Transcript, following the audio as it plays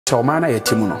chawmana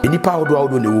yetimu no nipa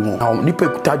odo ne wo mu na nipa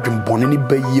kuta dwumbone ne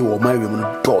bayi wo ma wem no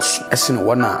dos ese no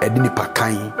wona edi nipa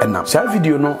kan enam sa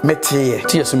video no meteye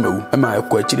tie se mawu ma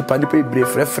ekọ akiri pa nipa ibre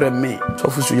frefre me so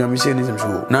Suro Nyame se ni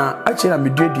semso na akira me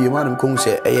duadue ma na ko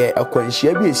se eye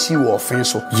akwanhia bi esi wo ofen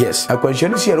so yes akwanhia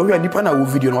no se ro nipa na wo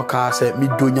video no ka se me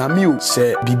do nyame o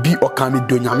se bibi oka me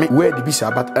do nyame we de bi sa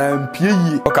but ampie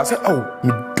yi oka se oh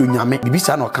me do nyame bibi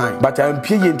sa no kan but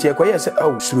ampie yi ntie ko ye se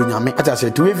oh Suro Nyame ata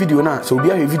se to video na so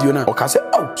obi a video na oka se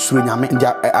oh Suro Nyame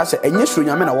ndia ase enye Suro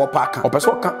Nyame na wo pa aka opese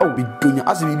oka oh me do nyame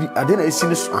ase bibi ade na esi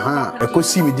ne so aha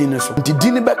ekosi me din ne so nti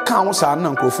din be ka wo sa na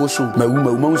nkrofo so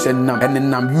mawu se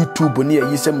nam YouTube ne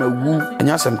yi se mawu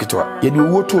enya asem kitwa ye de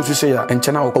wo to so se ya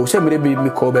enchena wo se mere be mi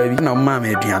ko ba bi na ma ma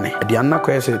aduane na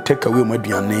ko ye se take away mo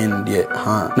aduane nde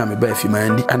ha na me ba fi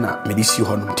mandi ana me di si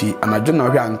ho no ti anadwo na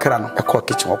hwe ankra no e ko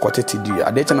kitchen ko tete di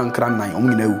ade che na ankra nan om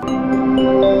nyina wu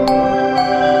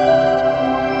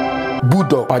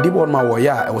budo padibo ma wo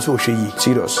ya e wo so hwe yi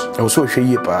serious e wo so hwe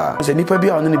yi pa se nipa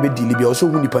bia ono ne be dili bia wo so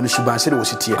hu nipa no suban se de wo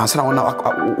sitie ansana wona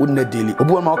wona dili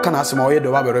obu ma wo kana asem wo ye de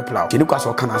wa be reply ti ni kwa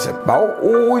so kana asem ba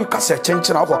wo ka se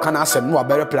chenchena wo kana asem no wa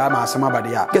be reply ma asem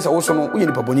abade ya kese wo so no wo ye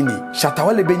nipa boni ni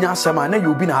shatawale benya asem na ye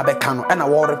obi na abeka no e na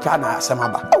wo reply na asem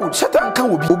aba o shatan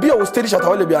kan obi a wo steady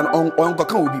shatawale bia on ko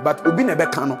kan obi but obi na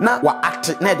beka no na wa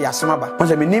act na de asem aba won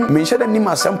se me nhede nim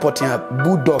asem potia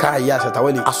budo ka ya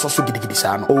shatawale asoso gidigidi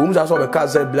sa no o mu za so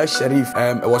because Black Sheriff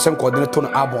was some coordinator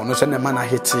abon no se na man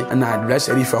ahete na Black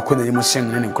Sheriff akona yemu sen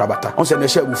ne nkrabata on se na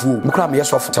sha bufu mukra me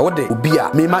yesofo se wode obi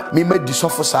a me ma di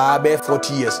sofo saa be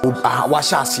 40 years wa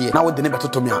sha ase na wode ne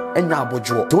betotomi a enya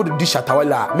abodwo te wode di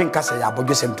shatawala me nka se ya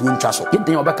abodwo sem to ntwa so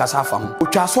yeden obeka sa afa ho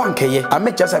otwa so ankeye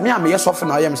amecha se me yesofo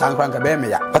na yem san kranka be me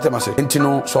ya patema se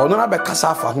ntino so no na be kasa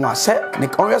afa ho a se ne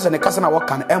on yese ne kasa na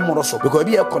woka na emoro so because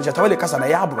bi e kon shatawala kasa na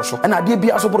ya aboro so na ade bi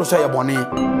aso boro so ye bone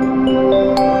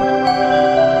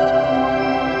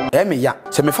ya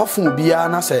se me fafun bia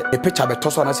na se e picture be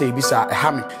toso na se e bisa e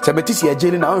ha me se betisi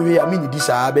ajeli na on hwe ya me ni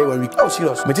sa be 1 week oh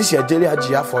serious betisi ajeli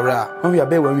hajia for a on hwe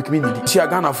be 1 week me ni si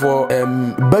Ghana for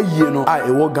baye no a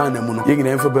e wo Ghana mu no ye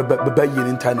nyina mfa baye ni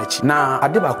internet na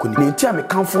ade ba ko ni ntia me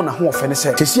kanfo na ho ofe ne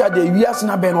se si ade wiase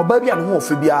na be no ba bia no ho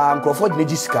ofe bia nkrofo de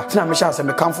gisika tina me sha se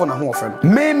me kanfo na ho ofe no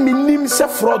me minim se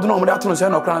fraud no mo da to no se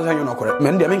no kra na se no kore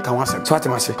me ndia me nka ho asem so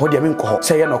atema se ho dia me nko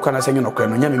se ye no kra na se no kore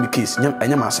no nya me case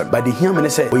nya ma asem ba de hia me ne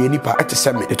se nipa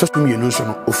eteseme etoso mienu nso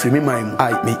no ofiri me man mu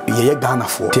ai me ye Ghana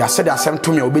fo ti asede asem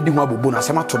to me obedi ho abobo na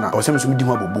asem ato na osem so medi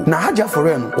ho abobo na hajia for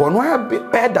no wono ya be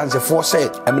dance for say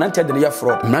eminante de ne ye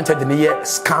fraud eminante de ne ye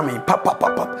scamming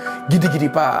papa gidigidi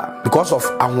pa because of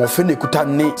ahofe ne kuta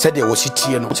ne said they was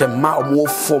tie no say ma omo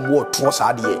form wo to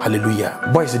sa de hallelujah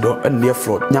boys do en ne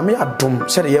fraud nyame adom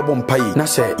said ye bom pai na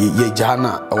say ye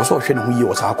jana wo so hwe ne ho ye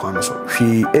wo sa akwan no so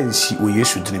hwe ensi wo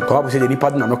Yesu dinin ko ba say nipa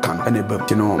na no kan na bam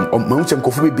ti no ma nsem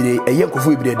kofu bibire eye kofu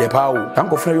bibire de pa o tan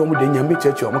kofu yo mu de nyambe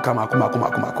chechi o mu kama akoma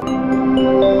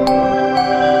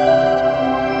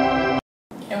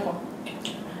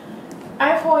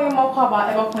about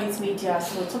Hypocrites media,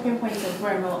 so talking points of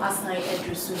very well as I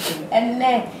address and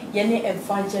then yene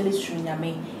evangelist Suro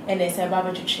Nyame and it's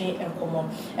about to change and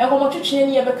come to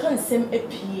change you become same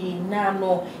epi na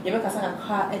no you become a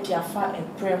car at your far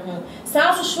and prayer home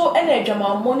sounds so energy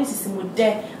my money system with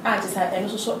there and just and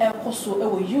also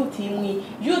so youth team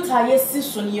youth are yes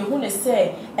soon you who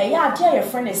say a ya dear your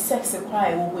friend is sex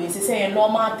cry always say a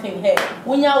normal thing here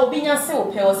when you will be your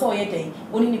self pay or so your day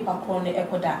when you pakon the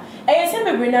echoda and say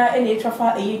me bring any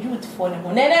trafa a youth for the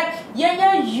nene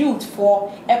yenya youth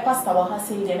for a pastor wa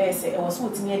say the say was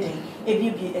what me day e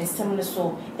bi and seminar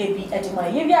so e bi edema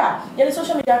yebia ye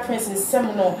social media trends in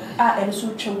seminar and so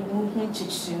twu hu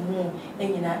chichi mu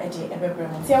enyina eje ebebre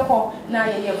mo ti ekọ na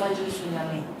ye evangelist Suro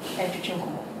Nyame and twetwe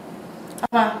nkomo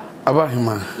aba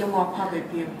hima ye mo akwa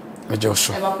bebiem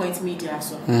ejoso Hypocrites media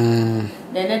so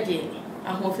nene de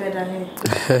ahofe da he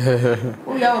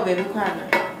o ya o bebi kwa na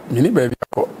mini baby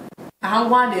akọ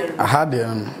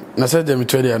na said them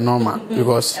to the normal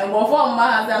because and one form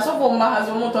has so for has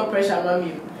motor pressure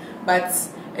mami but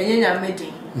enya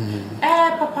medi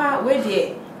papa we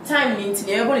dey time meet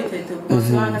na ebo let to go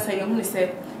so anga say you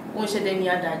say won she dey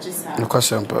near da jisa no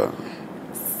question pa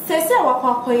say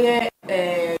wakwakoye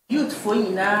youth for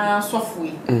nyina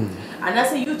sofui and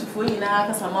say youth for nyina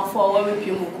kasama for we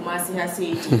pie mu kumasi ha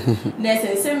say na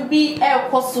sensem bi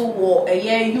ekoso wo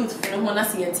youth for no na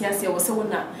say enti ase wo se wo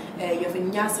na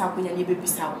yevenya sa konya ne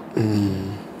bebisa wo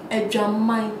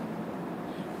edwaman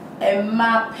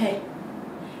emape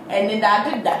and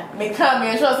that me come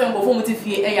me sure say ngofo muti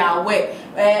fie ya we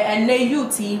and na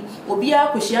youth obi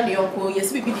akohia ne yonko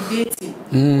yes bi di dating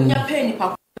onya pay ni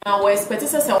pa I was expecting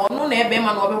to say, no, never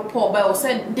man over poor bell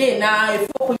said, day now, if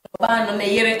you ban on a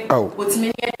year, what's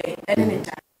many and in it.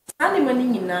 Animal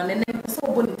in none, and then so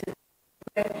bonnet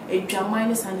a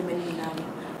Germanus animal in none.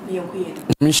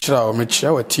 Mishra,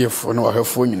 Michelle, a tear for no her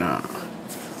phone now.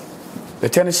 The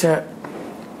tennis said,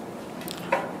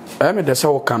 I made the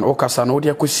so can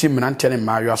Ocasanodia could see me and tell him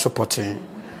Mario supporting.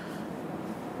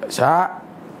 Sir,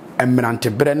 I'm Menante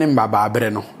Brennan Baba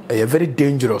Breno, a very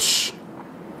dangerous.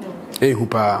 Eh,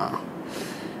 Hooper.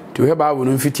 To hear about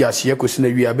when fit as ye could see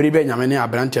we are very Benjamin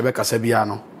Abrante Becca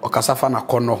Sabiano, or Casafana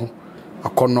Corno, a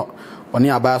corno, or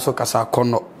near Basso Casa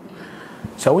Corno.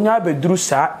 So when I be drew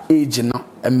sa age no,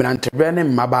 and Menante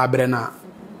Brennan Maba Brenna.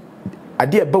 I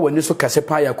dear bow when you so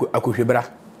Casapaya Akuhibra.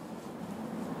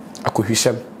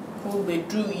 Akuhisem.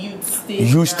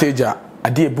 You stage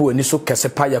a dear bow and you so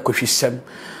Casapaya Kushisem.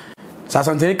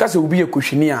 Sasantenicas will be a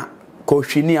cushinia.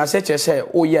 Cushinia, such as say,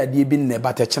 oh, yeah, dear been there,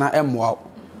 but a china am wow.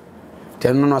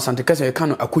 Tell no Santacas a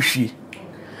can a cushy.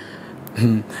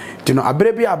 Do know a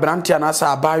baby a branty and as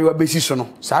I buy your basis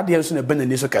on. Sadians in a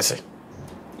benediso casse.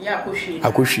 Ya cushy.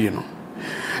 A cushy, no.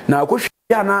 Now,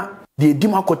 cushiana, the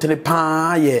Dimacotene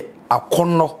pa ye a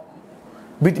corno.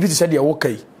 Bit said you're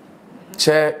okay.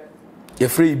 Say, you're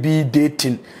free be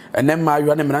dating, and then my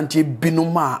ranty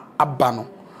binuma abano.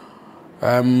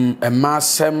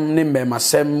 Masem ni me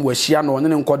masem we shia no ne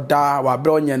nkoda wa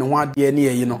bra onye ne ho ade ne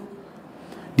yi no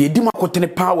de di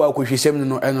makotene power ko hwesem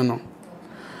no eno no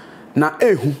na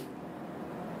ehu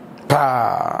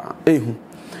pa ehu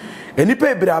enipa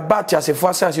ebira abati asefo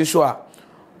asase so a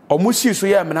omusi so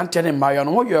ya menante ne mayo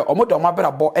no hoye omodo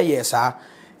omabra bo eye saa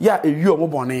ya ewi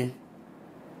omobone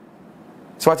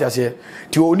so what you say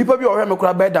ti onipa bi ohwe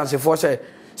mekura be dance for say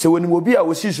se woni obi a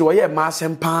osi so ye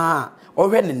masem pa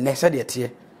already in next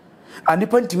day, and the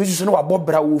point is no about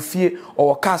bra will fear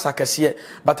or casa cassia,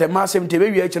 but a massive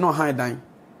TV no high dine.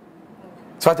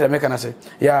 So what I make an say,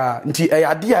 yeah, until a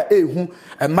idea who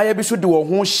and my episode do a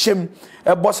whole shame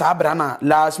a boss abrana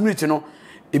last minute, no,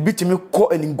 a bit to me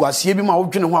call and guasia be my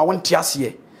own who I want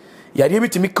tiasie. Ya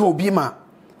bit to me call bima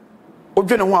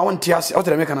open who I want tiasie, what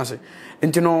I make an say,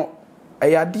 and you know,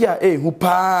 a idea who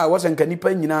pa wasn't can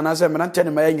depend in an answer, and I'm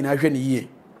telling my in a ye.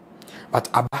 But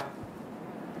Abba.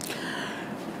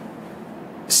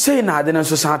 Say na de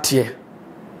nso satie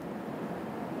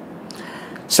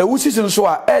se wusi so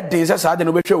a e den se sa de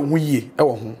no behwe hu yie e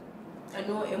wo ho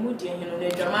ano emu de hino no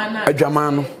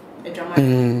adwaman no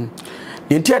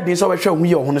yenti adin so behwe hu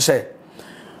yie wo ho no se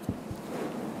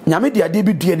nyame de ade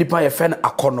bi dua nipa ye fe na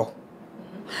akono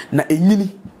na enyini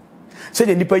se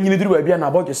de nipa nyini duru ba bia na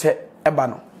abodwo se eba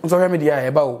no nso hwe me de ya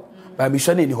eba o ba mi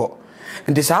hwa na ni ho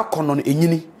nti sa akono no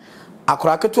enyini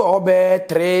akora keto obe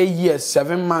 3 years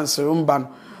 7 months umban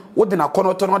wodi na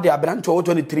kono to no de abrante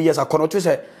 23 years akono to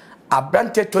say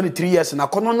abrante 23 years na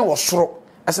kono no wosoro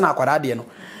ese na akwara de no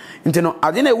nti no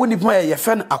ade na ewu nipa ye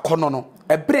fen akono no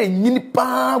ebre nyini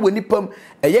pa woni pam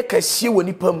eye kasie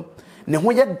woni pam ne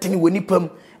ho ye deni woni pam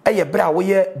eye bra wo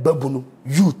ye babu no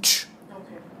youth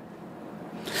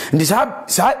nti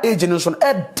sa age no so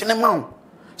edene ma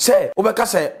say obeka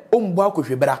say ombu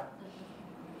akohwe bra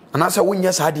anasa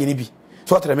wonya sa de ne bi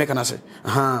so what make na say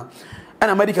aha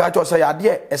ana medical to say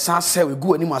ade esan say we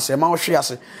gu anim ase ma wo hwe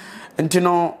ase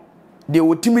ntino de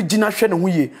wotimi gina hwe ne ho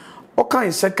ye o kan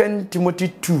 2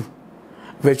 Timothy 2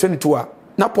 verse 22 a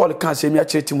na Paul kan say mi a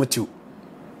kire Timothy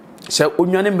say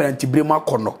onwane mmeranti bre mu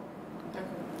akono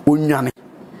onwane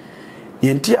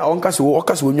yenti a onka se wo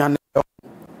okase onwane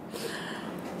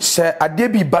say ade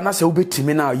bi bana say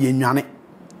obetimi na ye nwane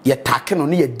ye take no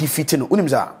ne ye defeat no unim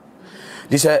za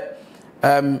they say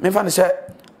me fan say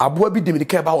aboa bi de me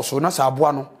ka ba wo so na sa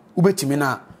aboa no ubetimi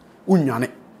na unwane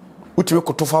utimi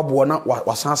kotofa aboa na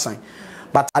wasansan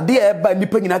but ade e ba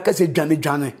nipa nyina ka se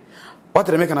dwane what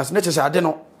they make us na say ade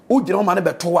no ugire ho ma na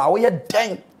beto a wo ye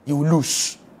den you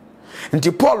lose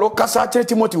nti Paul kasa kire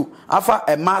Timothy afa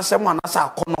e ma asem na sa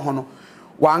akono ho no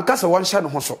wanka se won hye no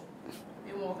ho so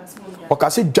o ka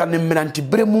se dwane mmeranti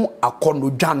bremu akono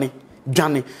dwane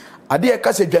ade e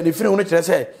ka se dwane firi ho no kire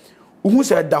se uhu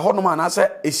se da ho no ma na se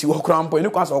esi wo krampo eni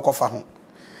kwa se okofa ho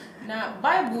na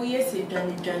Bible yes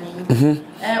dwane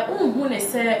uhu ne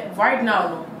se right now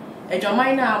no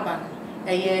edwaman na aba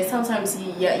sometimes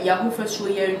ya ho fa so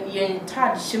ye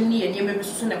tad shimni ye me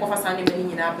besusu ne kofa san ne mani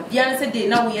nyina aba bia se de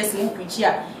na wo yes mu preach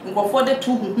a nkofo de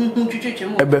tu hu twetwetwe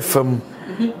mu ebe fam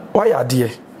o ya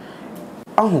de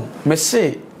ahu me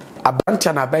se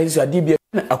abantia na ban so ade bia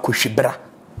akohwebra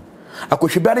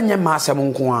nye ma asem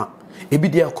nko a ebi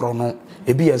de ekro no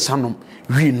ebi ye nsanom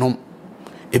wi nom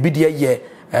ebi de ye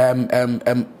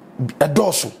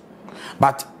adoso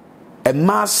but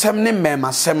ma asem ne mema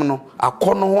asem no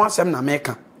akono ho asem na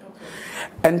meka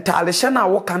entale hye na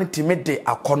wo kan timede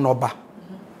akonoba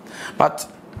but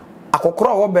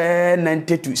akokoro wo be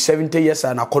 90 to 70 years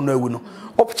na akono awu no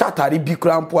opcha atare bi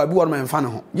krampo abi won man fa ne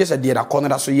ho yes de akono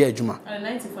da so ye adwuma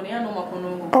 90 for ne no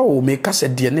makono oh me ka se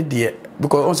de ne de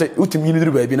because on say utimi ni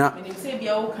duru ba bi na me say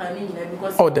bia wo kan ni nyina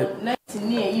because 90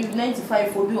 near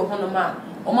 95 for bi o hono ma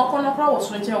o makono kra wo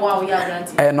so nche wa wo ya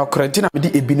grant no kranti na me di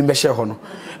ebi ni be hye ho no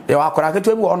e wa akora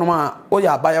keto bi hono ma o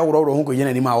ya ba ya woro ho ko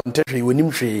yina ni ma o ntehwe wonim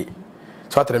hwe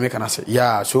so atare me kana se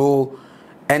yeah so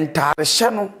entare hye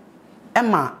no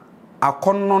ema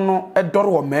akono no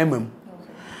edoro wo mamam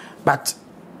but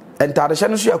entare hye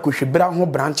no so yakohwebra ho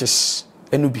branches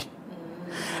enu bi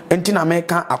enti na me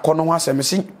ka akono ho asem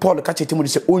se Paul ka chetimu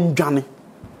se ondwane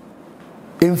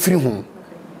emfiri ho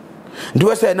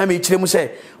ndo se na me kiremu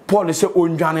se Paul se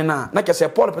ondwane na ke se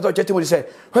Paul pete chetimu se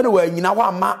hwe no wa nyina ho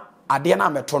ama ade na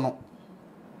meto no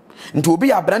nti obi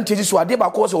ya branches so ade ba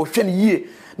ko se o hwe ne yie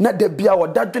na da bia o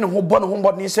da dwene ho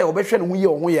bɔ ne se obɛhwɛ ne ho yie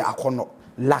o ho yɛ akono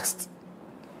last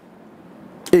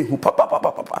ehu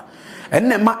papa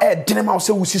enne ma dene ma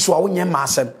se wusi so a wonye ma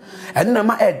asem enne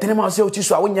ma dene ma se wusi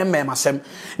so a wonye ma asem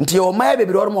nti o ma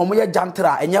bebere o mo ye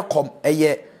jantra enye kom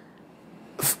eye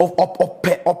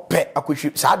ope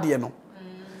akohwi saade no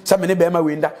sa me ne be ma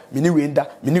wenda me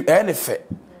ne ne fe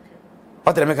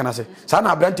otere me kana se sa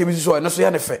na abrante bi so no so ye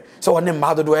ne fe se wonne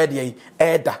ma dodo e de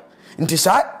eda nti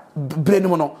sa brain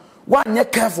mo no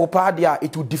wanye careful pa dia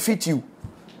it will defeat you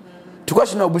to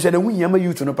question na obusa na wunya ma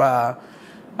youth no pa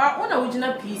ba ona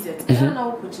wujina PZ e na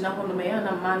wo kujina hono me ya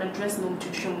na man dress no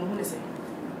mtwitwe mu hu ne se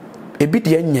ebi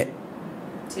de nye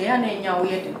te ya na enya wo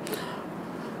ye de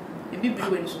ebi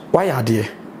briwe nso why ade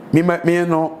me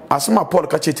no asema Paul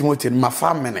ka che Timothy ma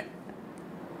fa mene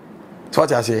so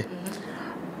what I say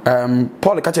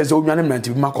Paul ka che ze onwane mnanti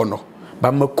bi makono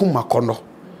ba makum makono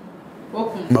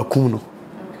makum no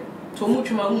so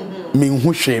mutuma hu me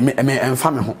hu hwe me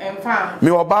emfa me ho me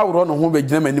oba woro no ho be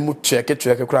gina mani mu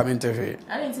tweke kura me ntehwe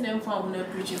ani nti na emfa ho na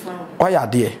preach fa why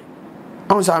ade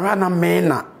on sa na me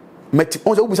na meti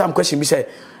on so busa am question bi say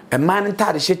e man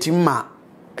ntade hyetim ma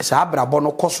sa abrabo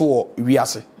no koso wo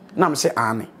wiase na me say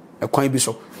ane e kwan bi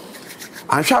so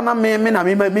anhwa na me na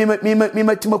me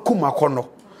matima kum akono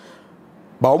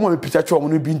ba o mo me pita twa o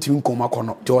no bi ntim kum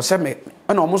akono te o se me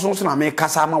na o mo so na me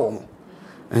kasa ma wo mo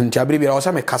nti abiri o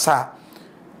se me kasa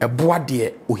eboa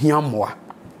de ohia moa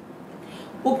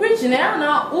o preach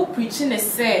na o preach ne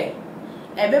say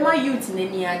ebe ma youth na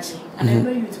ni age and ebe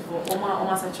youth for o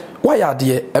ma sacha why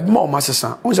ade ebe ma o ma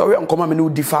sesa on se we nkoma me no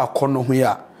di fa akono ho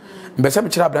ya mbese me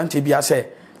kira brante bia se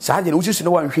saa de no ususu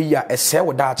no wanhwe ya ese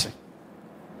wo daache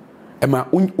ema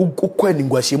ukwa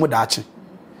ningwase mu daache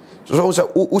so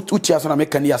utia so na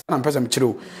mekani ya na mpese me kire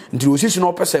o nti ususu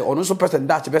no pese ono so pese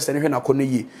daache pese ne hwe na akono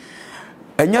yi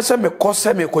enya se me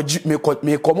kose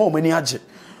me komo mani age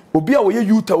obi a wo ye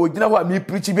youth a wo gina ho a me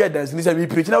preach bi dance ni se me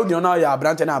preach na wo gina na ya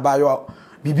brante na ba yo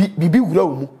bibi wura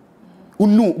wo mu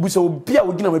unu bu se obi a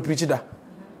wo gina me preach da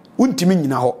untimi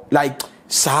nyina ho like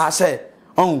saa se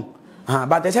on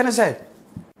but they say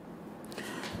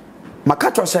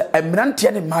makato se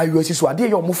emrante ne mayo asiso ade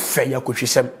ye omo fe ya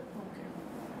kohwesem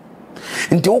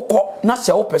nti wokọ na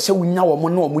se wo pese wunya wo mo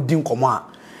na omo di nkomo a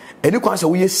eni kwan se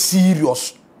wo ye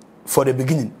serious for the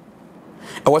beginning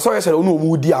e wo so ye se onu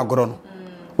omo di agoro no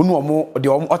onu omo de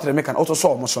omo otere meka na oto so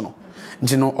omo so no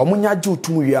nti no omo nya je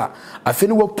otum wi a afi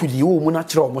ne wapuli wo mu na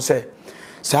kire omo se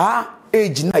saa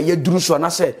age na ye duru so na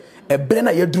se ebre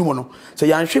na ye duru mo no so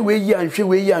yanhwe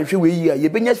we yi ye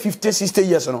benya 50 60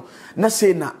 years no na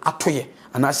say na atoye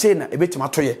ana say na ebetima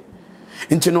atoye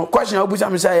nti no question abuja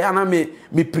me say ana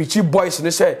me preach boys ne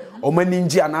say o mani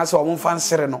nji ana say o mfa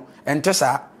nsere no ente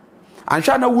saa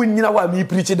anhwa na wonyina wa me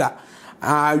preach da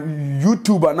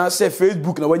YouTube ana say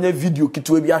Facebook na wanya video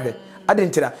kitwe bi ahwe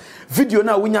adentira video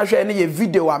na wonya hwe ne ye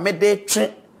video a me de twe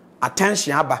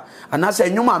attention aba ana say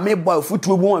nyoma me boy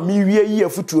futuo bu a me wie yi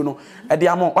afutuo no e de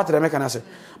am watere me kana say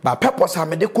ba purpose a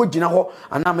me de ko gina ho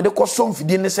ana me de ko so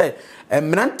mfidie ne say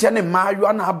emrante ne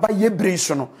maayo na aba ye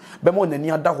breso no be mo nani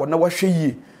ada ho na wahwe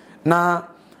yi na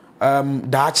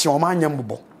daachi o ma nyam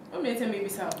bobo o me tell me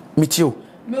bisa me tio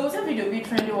me o say video be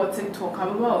trending on TikTok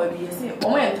abewa o bi say o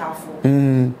mo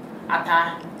entafo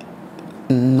ata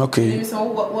okay so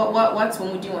what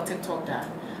we do on TikTok that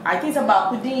I think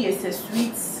about putting is a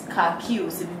sweet car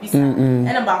kills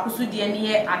and about kusu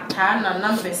DNA ata na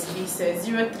numbers be says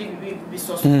 03 be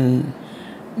so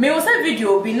me o say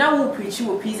video be na wo preach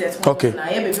wo PZ okay na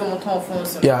ye be mo ton phone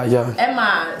so yeah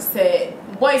Emma say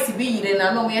boys be yire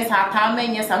na no me yes ata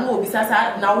men yes na obi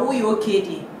sasa na wo ye okay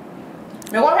di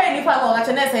me wo hwe ni fa wo ga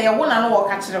chene say ye wo na no wo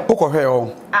ka kire wo ko hwe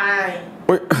o ai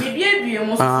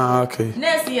okay.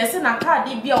 Next year, send a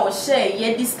card, be our share,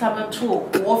 ye discover two,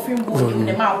 offering board in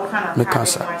the mouth.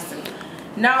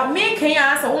 Now, me can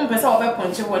answer one person over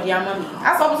punch what the amount.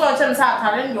 As I was watching,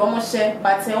 I almost share,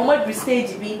 but say almost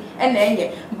stage be and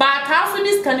then but half of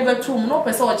this cannibal tomb, no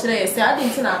person watching. I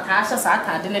didn't know Tasha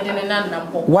sat didn't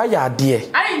number. Why are dear?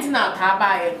 I didn't know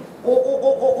buy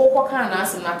what can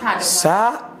answer my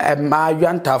sir, and my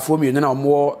yanta for me, and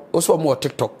more also more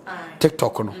TikTok.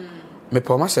 Me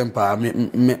poma sempa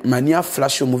me mania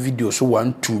flash mo video so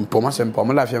 1 2 poma sempa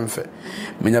mo lafi mfe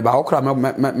me nya ba okra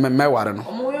me ware no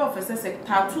omo we office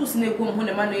tattoos na egum ho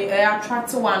ne ma no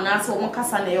attract one na so mo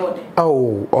kasa na yode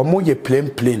oh omo ye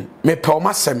plain me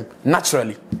poma sem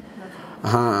naturally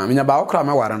me nya ba okra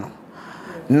me ware no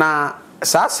na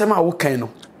sa sem a wo kan no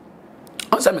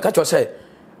on say me ka cho say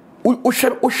wo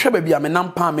hwe ba bia me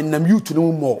nam pa me nam youth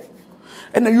no mo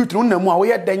na youth no nam a wo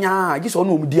ye danya gi so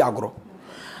no mu di agro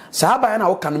Sahaba na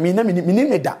woka no me na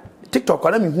me da TikTok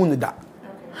na me hu ne da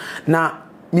na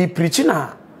me preaching na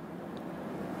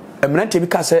emrante bi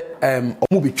ka se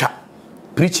omu betwa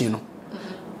preaching no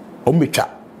omu betwa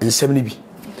ensem ne bi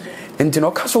enti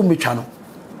no ka so omu betwa no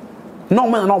no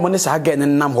man na omu ne sa ga ne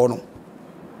nam ho no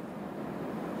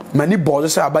mani bozo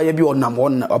se abaye bi onam ho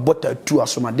na abota tu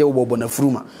asomade wo bo na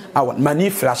furuma awon mani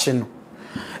flashing no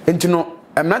enti no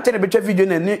emrante ne betwa video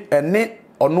na ne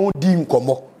ono di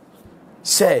nkomo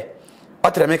say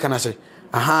otre me kana say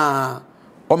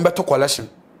on beto collection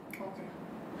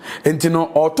enti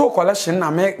no auto collection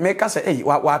na me ka say eh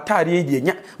wa atare e die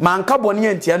nya man ka bone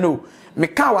antia no me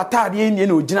ka wa atare e nie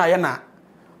na ogina ye na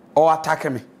o attack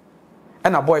me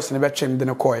na boys ne be twem de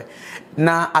ne koy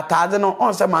na atade no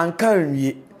on say man ka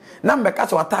nwie na me ka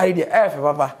say wa atare die fe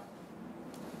papa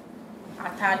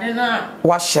atade na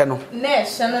wa hye no na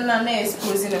hye no na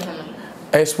exposing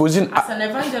no exposing as an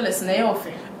evangelist na ye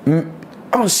ofe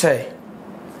on say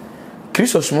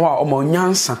Christos mo a omo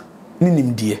nyansa ni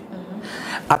nimdie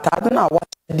atade na wa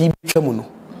di twemu no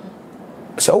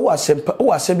so wo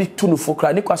asembi tu no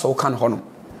fokra ni kwasa wo kan ho no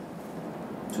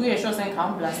 2 years so sen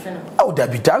kan blast no oh da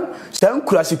bidan sen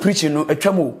kurasi preaching no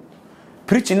atwemu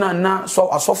preaching na so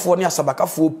asofo ne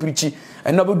asabakafo preaching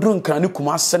ena be duru nkan ne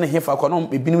kuma sene hefa kwa no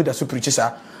ebinu da so preaching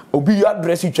sa obi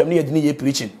address twem ne yedine ye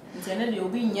preaching ntene de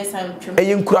obi nyesa twem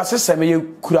eyen kurasi seme ye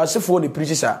kurasifo ne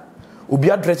preaching sa obi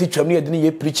address twam ne yedine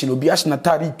ye preaching obi ashna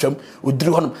tari twam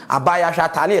odiri honum abaya hwa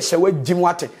atale ye hwe jim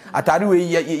wate atare we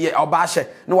ye oba hye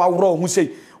ne wa woro hu sei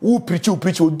wo preach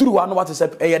odiri wa no wate se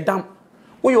eye dam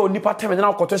wo ye onipa teme na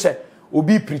akoto se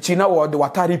obi preaching na wo de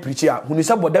watare preach a hunu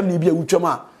se bodam ne bi a wutwam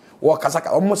a wo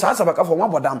kasaka omo sa sabaka fo ma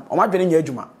bodam o ma dwene nya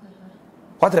adwuma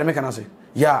wate me kana se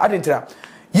ya adentra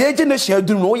ye je na hia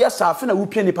aduru no wo ye safe na wo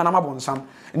pia nipa na mabonsam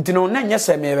ntino na nya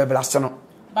se me beblaste no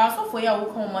ba so fo ya wo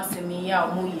kan ma se me ya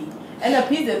mo yi and a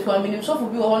piece that one minute so for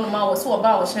be on my was so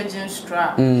about shagin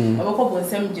stra obeko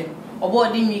bonsem gem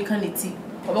obo di mi kaniti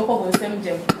obeko bonsem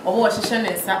gem obo hihye ne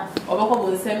nsa obeko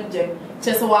bonsem gem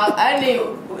chese wa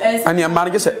ani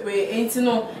amane se we enti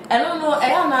no eno no e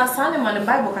ya na sane man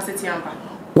bible kaseti ampa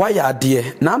why ya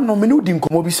de na no me no di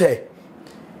nkomo bi se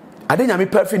ade nya me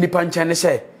perfect nipa nchen ne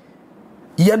se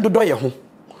ye ndodo ye ho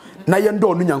na ye ndo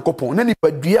onu nyankopon na nipa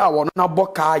dua a wono na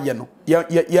boka ye no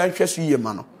ye hwe so ye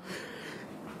ma no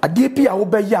ade bi a wo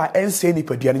be ya ense ni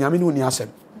padua nyame ne oni asem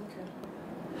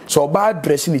so ba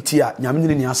dress ni ti a nyame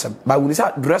ne ni asem ba woni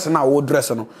sa dress na wo dress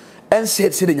no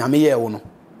ense se de nyame ye wo no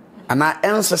ana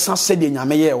ense sa se de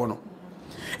nyame ye wo no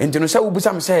enti no se wo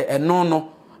busa me se eno no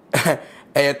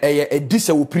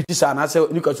dise wo preach sa na se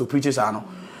nika so preach sa no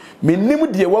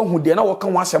menim de wa hu de na wo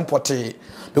kan wa asem pote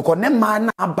because ne ma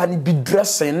na aba ni bi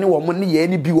dressing ne wo mo ne ye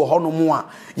ni bi wo hono mo a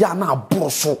ya na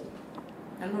aboroso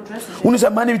unu se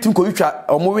mani bitim ko yitwa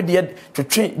omo we de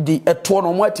twetwe di eto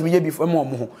no mo atimi ye bi fam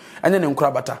omo ho ene ne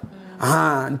nkura bata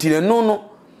ntine no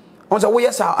on se wo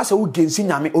yesa asa wo gensi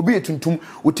nyame obi etuntum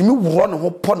otimi woro ne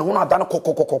ho po ne ho na ada ne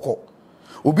kokokokoko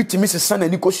obi timi sesa na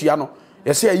ni kosua no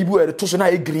yese ayibu e to so na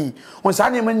e green on sa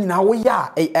ne man nyina wo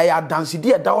ya ya dance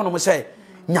di e da wo no mo se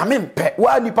nyame mpe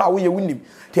wa nipa wo ye wunim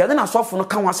te ade na sofo no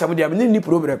kan wasem de am ni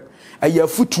problem aya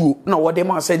futuo na wo de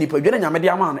ma se nipa dwene nyame de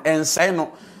ama no ensen no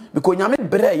because nyame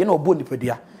bre ye na obo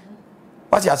nipadua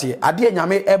what you say ade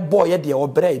nyame e boy ye de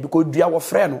obre because dua wo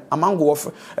frɛ no amango wo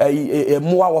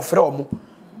moa wo frɛ omo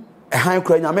han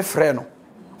kura nyame frɛ no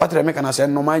patre me kana se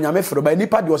no ma nyame frɛ ba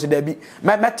nipa de wo se da bi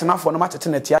metena fo no ma tete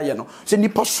na tia ye no se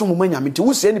nipa som ma nyame ti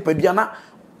wo se nipadua na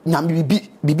nyame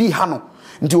bibi ha no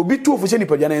nti obi tu ofo se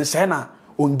nipadua na ensan na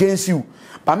ongensiu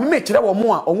ba me kire wo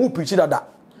mo a onwu preach dada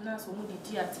na so mu di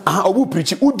tia obu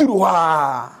preach uduru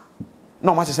ha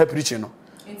na ma se preach no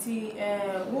Enti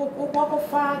wo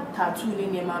fa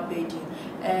tattoo ni ma bedi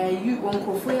you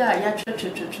onkofo ya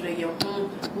twetwetwetwe ye ho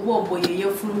wo boye ye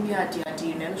furu mi ade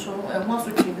ne so ho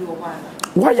so twe bi wo ba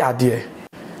na wa ya de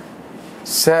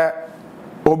se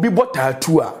obi bo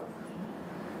tattoo a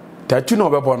tattoo no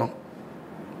obebo no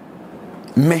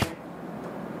me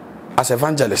as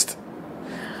evangelist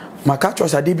maka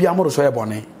church ade bia mo so ye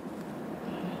bone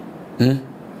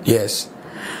yes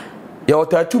ya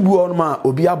tattoo bu on ma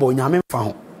obi abo nyame fa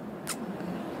ho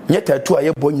nye tattoo a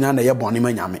ye bo nyina na ye bone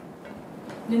ma nyame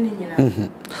ne nyina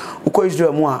uko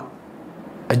Israel mu a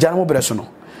agya mo bere so no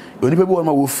oni pe bi on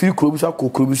ma wo firi kuro bi so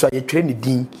akokro bi so ye twere ne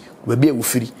din ba bia wo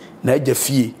firi na agya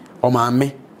fie o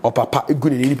maame o papa egu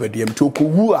ne ni paduam ti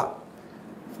okowu a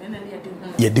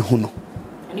ye de hu no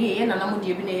ani ye na na mo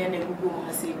de bi na ye na gugu mo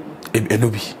hase bi eno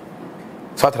bi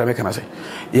fatra me kana say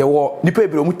ye wo nipa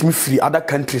bi o mutimi firi other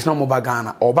countries na mo ba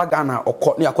Ghana o ba Ghana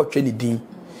okọ ne akotwe ne din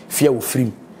fie wo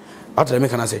firi fatra me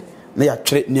kana say na ya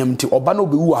twere nem ti oba na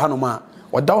obewu ha no ma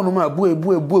oda no ma ebu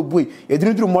ye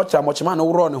dinuduru mochama na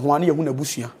woro ne ho ane ye hu na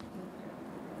busua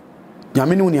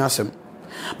nyame ne uni asem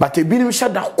but ebi ni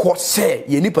shada ko say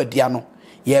ye nipa dia no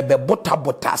ye be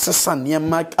bota sesa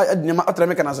nema atra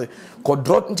me kana say ko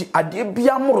drop nti ade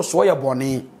bia moro so ye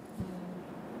bone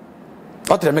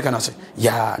atra me kana say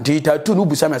ya data tu no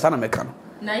busa me sana me kana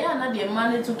na ya na de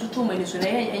mane tututu mani so na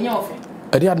ye enya ofe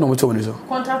ade ad no mo to mani so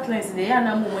contact lens de ya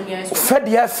na mo mani aso fe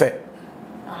de efe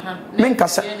men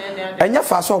kasa enya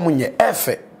fa so mo nye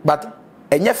efe but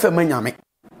enya fe manyame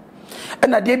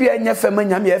ena de bia enya fe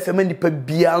manyame efe manipa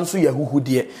bia nso ye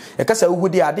huhude ye kasa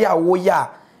huhude ade a wo ya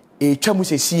e twamu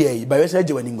sesi e ba yesa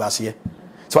agye wani ngwase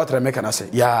so watra me kana say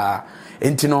ya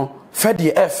entino fe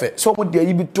de efe so mo de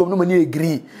yi bitom no mani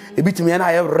agree e bitimi na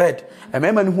ye red e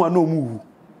mema ni hu ana omu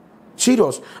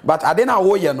serious but ade na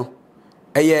wo ye no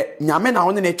eye nyame na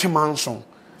wo ne twemanso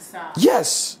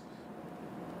yes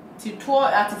to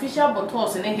artificial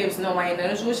bottles and hips no my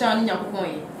na so sha ni yakopon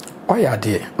yi o ya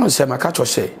de no se maka cho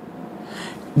say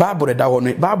Bible da ho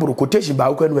no Bible quotation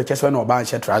ba ko anu e chese na oba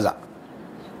nche trouser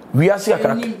we are see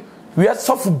akara we are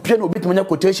sofu bia na obitum nya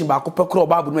quotation ba ko pekro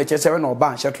Bible no e chese na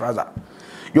oba nche trouser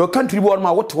your country bo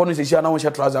ma what one say na won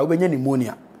nche trouser obenya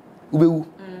pneumonia ubewu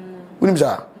unim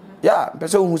sa ya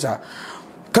pese hu sa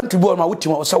country bo ma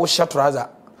wutim o say wo nche trouser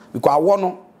because awo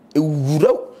no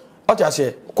ewura o ta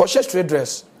say ko straight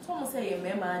dress say ye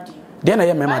mema adi de na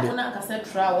ye mema adi na ka say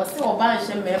tra wo say oba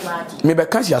nche mema adi me be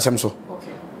kan si asem so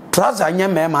okay trouser nya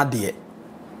mema adi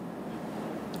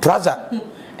trouser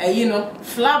you know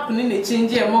flap ni ne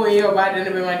change e mo we oba de ne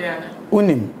mema adi ana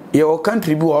unim ye o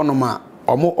country bi wo no ma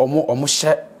omo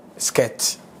she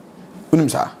skirt unim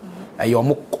sa ayi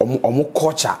omo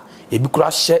culture e bi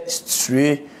kura she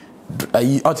straight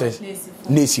ayi ote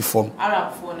nesi form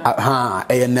arab form ha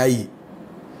na yi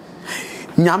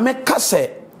nyame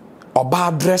kase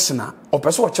oba dress na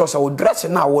opese wo che o dress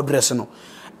na wo dress no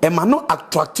e ma no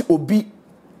attract obi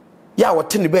ya wo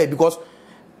tene be because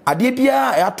ade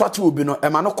bia e attract obi no e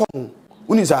ma no kom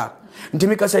uni sa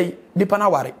ntimi kase dipa na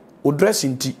ware o dress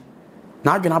nti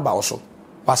na adwena ba wo so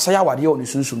wasa ya ware o ni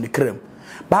sunsum ni krem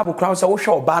bible crowd say wo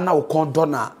hwe oba na wo kon do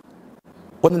na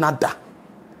wo na da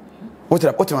wo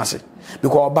tira se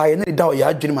because oba ye ne da o ya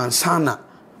adwene man sana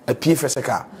apie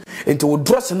feseka enti wo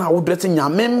dress na wo dress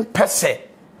nyame pese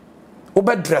wo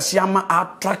be dress ya ma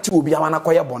attract obi ama na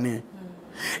koye bone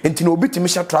enti na obi timi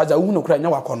sha trouser hu no kura nya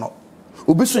wakono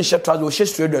obi so sha trouser o she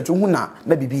straight dress hu na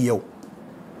bibi ye wo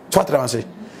so tira se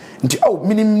enti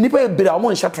minim nipa ebira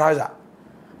mo sha trouser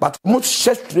but mo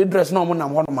sha straight dress na mo na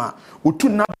mo ma otu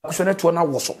na ba so na to na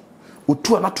woso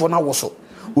otu na to na woso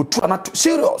otu na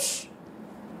serious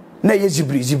na ye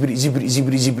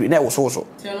zibri na woso so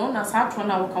no na sa to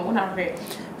na wo kan wo na hwe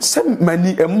se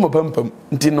mani emu mapampam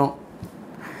nti no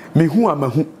mehu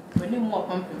amahu mani mu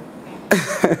opampam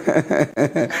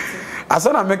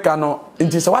asana meka no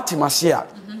nti se wati mase a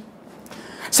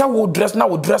se wo dress na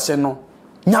wo dress no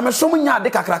nyame som nya de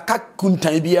kakra ka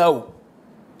kuntan bia o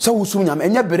se wo sum nyame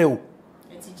enya bere o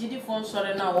enti gidi fon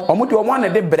sore na wo omo de omo na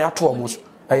de bere ato omo so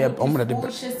eye omo na de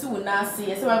bere shesi wo na ase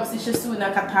ye se ba bi shesi wo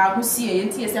na kata ho sie ye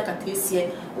enti ye se kata sie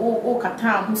o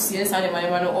kata ho sie sa de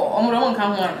mane omo ro nka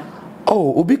ho ana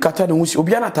obi kata ne ho sie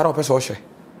obi ana tara opese o hwe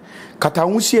kata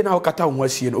ho sie na o kata ho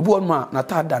asie no obi won ma na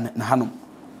ta da na hanom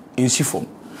ensi fom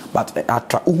but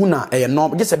atra uhuna eye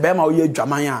no je se be ma o ye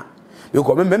adwaman a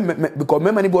because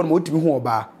me mani bo no otimi hu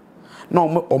oba na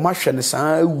o ma hwe ne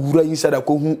san wura yin sada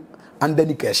ko hu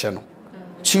andani ka hye no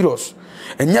serious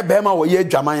enye be ma wo ye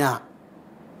adwaman a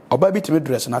oba bi timi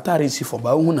dress na tare ensi fom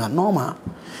ba uhuna normal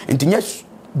entinye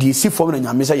di si fom na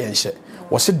nyame se ye nhye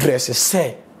wo se dress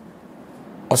se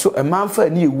oso e man fa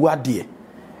ni ewu ade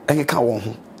enke ka wo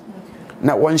ho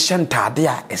na one ntade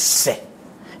a esse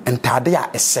ntade a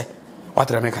esse what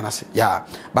do I make an say yeah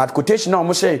but quotation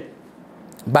now say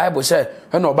Bible say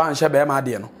when oba nche be ma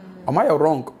de no omo you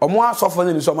wrong omo asofo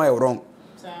ni so omo you wrong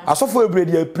asofo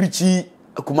ebrede preachi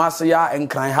akumase ya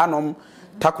enkran hanom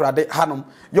takorade hanom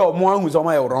yo omo ahu so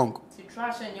omo you wrong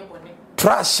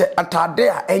trash atade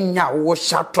a enya wo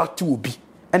shatrate obi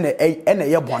ene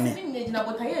ye bone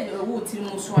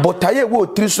botaye wo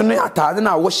tiri so ne atade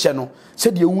na wo hye no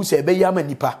se de ehu se be ya ma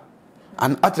nipa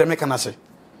an atre me kana se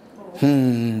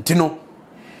tino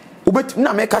ubet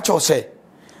na me ka cho se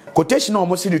quotation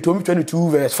almost in 22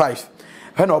 verse 5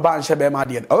 when oba nche be ma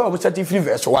de o almost 33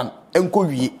 verse 1 enko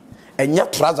wie enye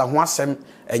trouser ho asem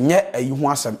enye ayi ho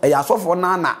asem e ya sofo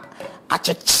na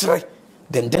achechire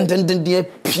den de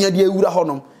pia de awura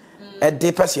honom e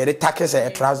de pese ye de takes e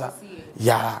trouser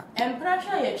ya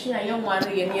empressure ye twi aye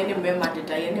nware ye ne be ma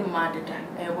deda ye ne ma deda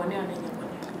e bone onenye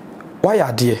bone why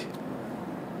ade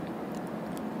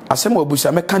asem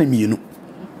obusa me kan mienu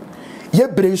ye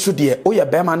bre so de o ye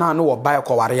be ma na no wo ba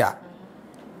kware a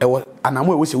e wo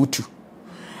anamo e wo se wutu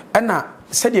ena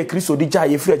se de Kristo di ja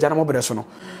ye firi agya na mo bre so no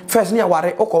first ne ya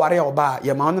ware o kware a oba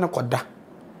ye ma onne koda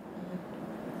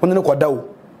onne koda o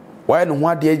why no ho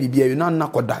ade bibia you na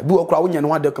koda bi wo kra wo nya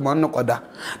no ade kama no koda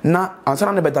na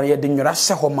ansana ne bedan ye de nwura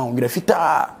se ho ma nwura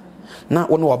fita na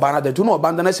wo no oba na de tu no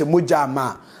oba na se moja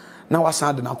ma na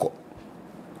wasan de na ko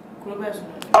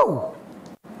oh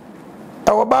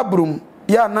awo babrum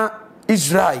ya na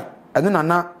Israel anu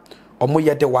na omo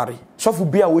ye de ware sofu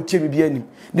bia wo tie bibia nim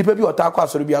nipa bi ota akọ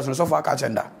asoro bia so sofu aka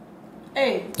chenda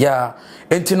ya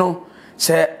entino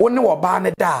se woni wo ba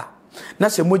ne da na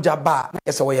se moja ba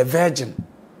na se wo ye virgin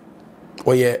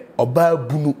wo ye oba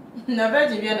bunu na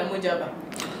virgin bia na moja ba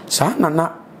sa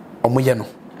na omo ye no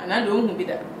ana do hu bi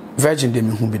da virgin de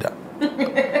me hu bi da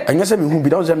anya se me hu bi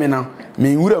da o se me na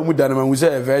me wura mu da na ma hu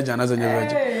se virgin na se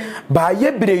virgin ba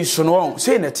ye bre so no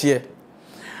se na tie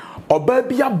oba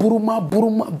bia buruma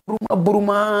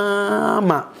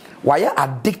ma why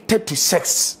addicted to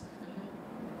sex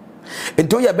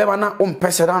ento ye bema na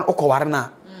ompese dan okoware na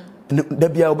da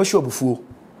bia obehwe obufuo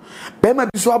bema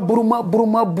bi so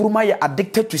buruma ye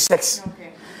addicted to sex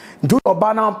ento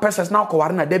oba na ompese na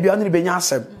okoware na da bia oni benya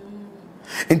asem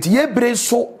enti ye bre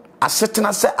so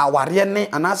asetena se aware ne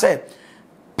anase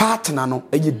partner no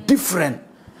e different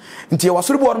enti ye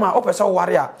wasoro bo ma opese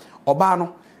ware a oba no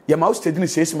your mouse stayed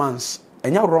 6 months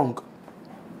and you're wrong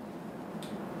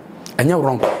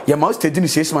your mouse stayed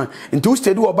 6 months into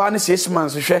stayed oba 6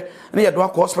 months hwe na ye do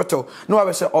akọ hospital no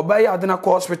wa say oba ya de na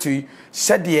akọ hospital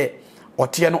said ye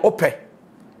ote no ope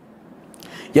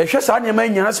ye hwe sa nyama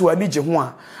nyana se wani je ho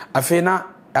a afi na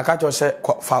aka cho se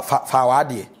fa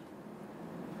wade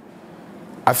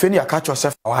afi ni aka cho se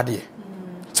fa wade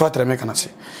so atre me kana se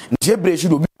ntie brechi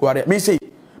do bi kware me say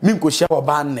mi nko hia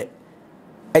oba nne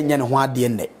enye ne ho ade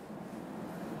nne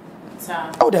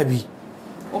sa o da bi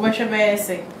o be hwe be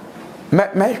say me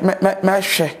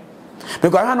hwe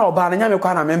because ha na oba na nyame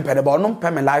kwa na me mpede ba ono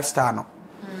mpe me lifestyle no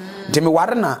de me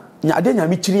ware na nya ade nya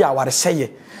me chiri a ware seye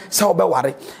se obe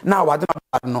ware na wade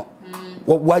na no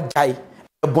wajai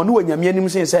bonu wa nyame anim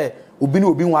se obi na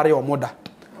obi ware o moda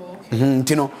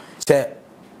ntino se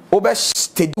obe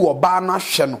steady oba na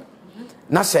hwe no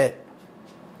na se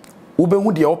obe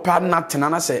hu de opa na tena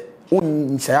na se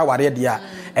unse ya ware de a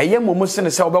eye momo se ne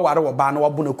se obe ware oba na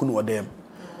wabu na kunu odem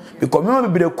because me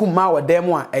bebere kum ma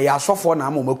odem a eye asofo na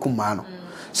ma makum ma no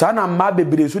sa na ma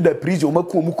bebere su da prison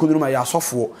makum mu kunu ma eye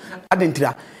asofo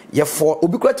adentira ye for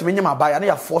obi kura timi nyama ba ya na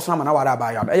ya force na ma na ware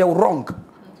aba ya eye wrong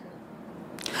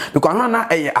because na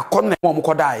eye akon na mo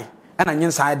kodai na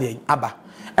nyensa de aba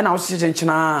na wo se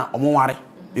chenchena omo ware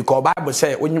because Bible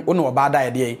say when oba da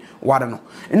de ware no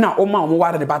na o ma omo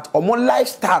ware de but omo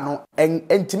lifestyle no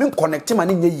entimi connect ma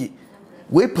ne nyi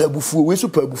we pa abufuo we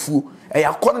super abufuo e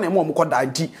yakọ na mo koda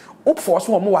nti o force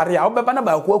omo ware a obeba na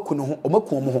ba ko akunu ho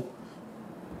omaku omo ho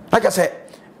like say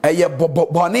ye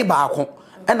boni ba ko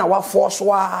na wa force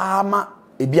wa ma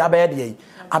ebi abe de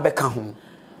abeka ho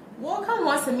wo kan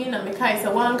wa se mi na me kai se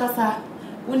wan kasa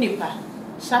unipa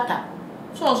shata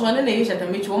so na na yi shata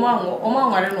mechi o ma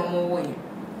nware no mo wo yi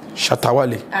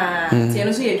Shatawale. Ti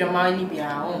eno so ye dwaman ni bia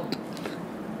ho.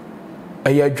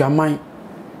 Eye dwaman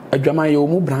ye o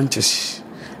mu branches.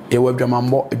 Ye wa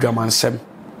dwamanbo, dwamansem.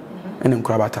 Ene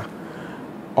nkurabata.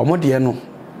 Omo de no.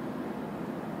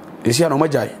 Esi ana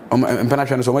omajai, empana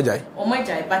hwe no so omajai.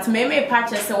 Omajai, but me patch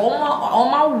say oma wo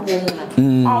mu.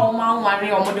 Oma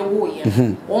nware omo de wo ye.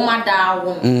 Oma da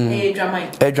wo.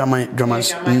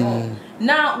 Dwaman.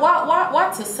 Now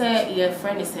what to say your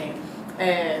friend is saying?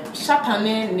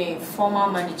 Shatane ne former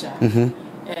manager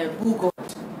Google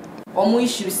omo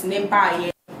issues ne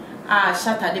baye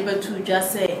shatter the betu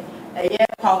just say yeah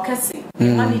paukesi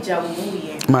manager wo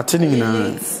ye Martini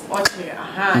na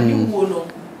aha ni wo no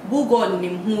Google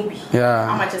nim hu bi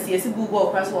ama chese yesi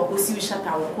Google kwaso wo kosi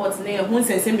shatter wo court na ye hu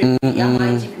sense be ya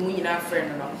manji bi mu nyina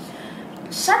friend no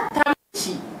shatter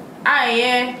chi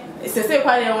aye sese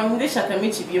kwa le won de shatter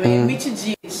michi bi we michi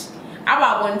gh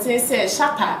aba bonten say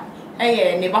shatter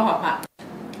ne ba papa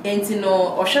enti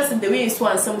no o hwese the way so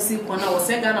ansam si kona wo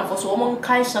se Ghana for so mo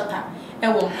kai shatter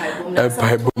wo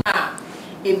mpaibom na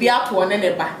ebi ato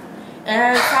ne ba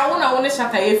ka wona wona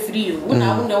shatter e free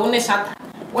wona shatter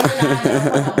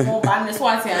wona mo ba ne so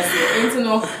ati ase enti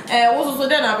no wo so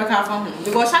de na be ka fa ho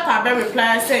because shatter be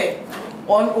reply say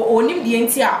onim die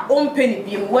enti a on peni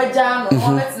bi waja no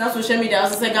mo bet na social media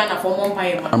so se Ghana for mo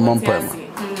mpaibom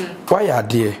why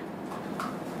ade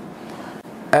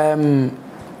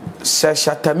se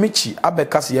shatamichi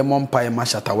abeka se ye mo mpaibom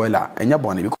shatawela enya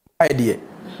bone because ide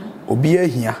obi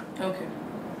ahia okay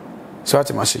so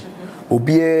ati mashi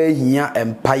obi ahia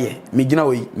empaye me gina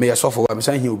we me yesofo wa me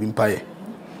san hia obi mpaye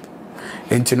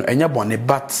enti no enya bone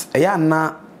but eya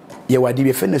na ye wade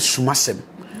be fe na sumasem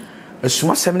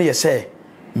asumasem ne ye se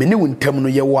me ne wontam no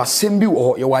ye wasem bi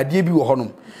wo ye wade bi wo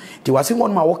honom ti wasem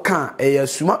won ma wo ka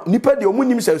asuma nipa de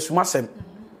omunim se asumasem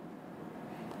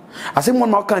asem won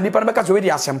ma wo ka nipa na beka so we de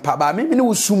asempa ba me ne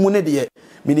wo sumu ne de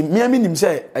me nim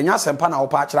se enya asempa na wo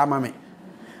pa akira ma me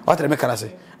watere me kara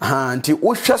se nti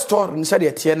wo hwe store nse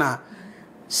de tie na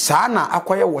saa na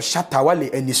akoye wo shatter wale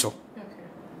ani so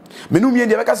menum ye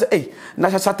de beka se na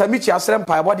shatter michi asrem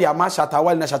pa body ama shatter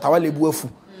wale na shatter wale bu afu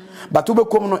but wo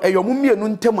bekom no eyom mienu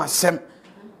ntem asem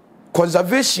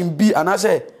conservation bi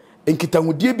anase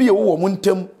enkitahudie bi ye wo mo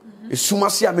ntem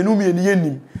esumase a menum ye ni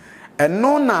yenim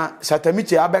eno na shatter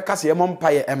michi abeka se ye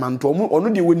mompaye emanto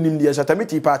onu de wonim de shatter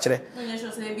michi pa akire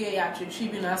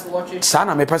saa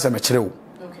na me pese me kire wo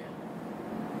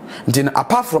then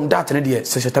apart from that ne de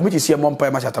se shatamichi se mompa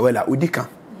ma shatawela odika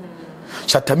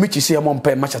shatamichi se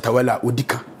mompa ma shatawela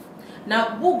odika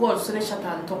na Google so ne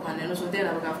shatan to kan no so dey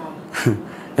na baka fam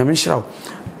na me shiraw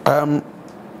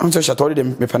onso shatawali de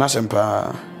me panasem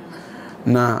pa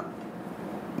na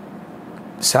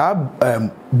sa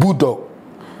bulldog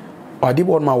adi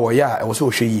bon ma wo ya e wo so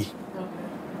hweyi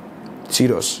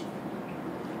serious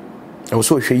e wo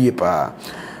so hweyi pa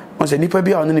onse nipa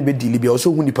bia ono ne be dili bia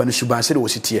so hu nipa no suban se de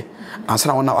wositie ansa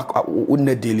na wona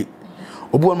wonna dili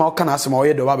obu ma waka na asem o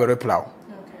ye de wa be reply okay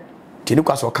tini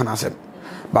kwa so kana asem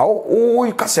ba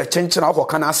o ka se chenchena o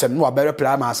kana asem no wa be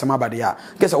reply ma asem abade ya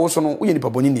kese wo so no wo ye nipa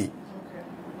boni ni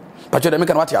pacho de me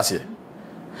kana wati ase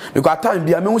because at time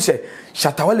bia me hu se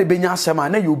shatawale benya asem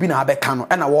na ye obi na abeka no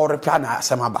na wo reply na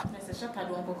asem aba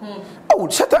oh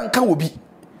shatan kan obi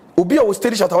a wo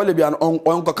steady shatawale bia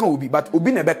on kan obi but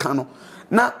obi na beka no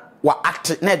na wa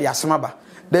act na de asemaba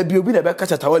da bi obi na be ka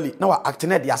chatawali na wa act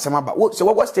na de asemaba wo se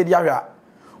wo steady ahwa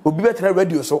obi betre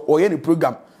radio so o ye ni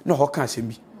program na ho kan asem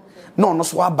bi na ono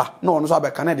so aba na ono so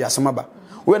abeka na de asemaba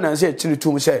we na se chiri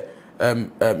tum se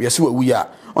yesi wa wuya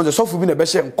on the sofu bi na be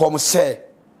she nkom se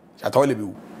chatawali bi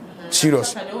wu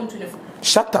serious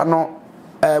shata no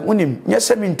unim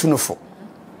nyese mi ntunofo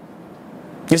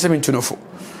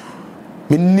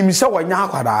minim se wanya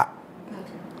akwada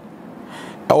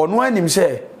ono anim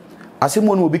se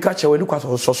asemo no obi ka chewe ni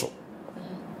kwaso soso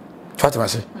fatima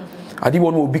se adi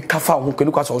wono obi ka fa ho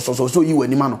kani kwaso soso so yi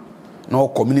wani ma no na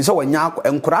okomini se wanya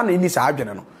enkura na ni sa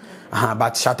adwene no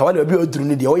but shatawale obi oduru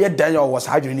ni de o ye dan ya o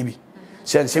sa adwene ni bi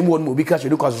se nsem wono obi ka chewe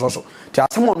ni kwaso soso ti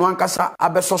asemo no ankasa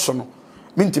abesoso no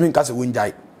mintimi nkasa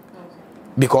wonjai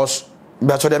because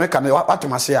beto de meka me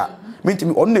watima se a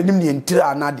mintimi ono nanim ni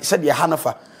entira na se de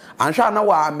hanafa anhwa na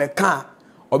wa meka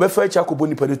obefa echa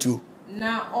koboni panetu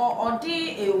na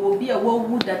odi obi a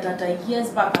wo data years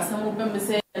back asem be me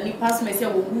say ni pass me say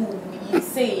wo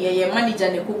say ye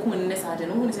manager ne kokun ne sa de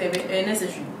no hu say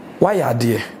necessary why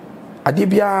ade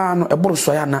bia no eboro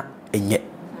so ya na enye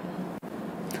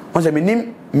on say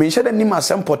menim me nhede nim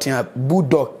asem potin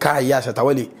bulldog ka ya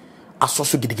shatawale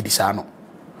asoso gidigidi sa no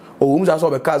o mu so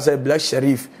be ka say black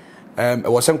sheriff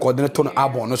was some coordinator no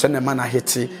abon no say na man na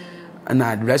hiti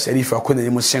na black sheriff akona ni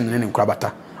mo sen ne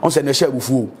nkrabata on say na sha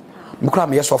bufu mukra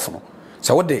me yesofo no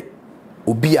se wo de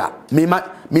obi a me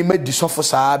ma di sofo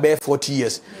saa be 40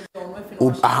 years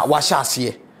wa sha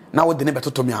ase na wo de ne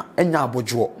betoto me a enya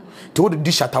abodwo te wo de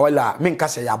di shatawala me nka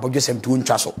se ya abodwo sem to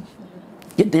ntwa so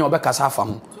yeden obeka sa afa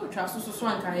ho so twa so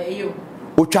anka ye yo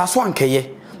o twa so anka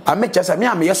ye a me chese me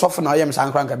yesofo na yem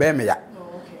san kranka be me ya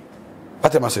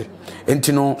patema se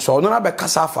entino so no na be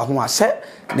kasa afa ho a se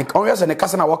ne onye se ne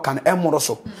kasa na wo kan emoro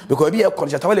so because bi e kon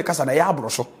shatawale kasa na ya aboro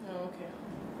so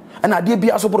ana ade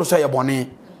bia so boro so ye bone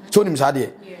So nim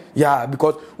sade. Yeah,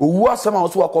 because owu asem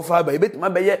a so akofa ba ebet ma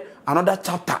be another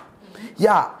chapter.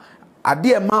 Yeah,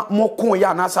 ade ma moko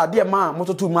ya na sa ade ma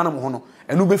mototo ma na mo ho no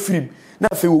enu be firim. Na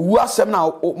fe owu asem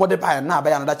na mo de ba na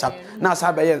ba another chapter. Na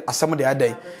sa be asem de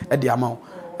adan e de ama.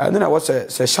 And then I was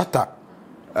say shatter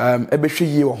ebe hwe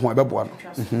yie wo ho ebe boa no.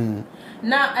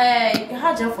 Na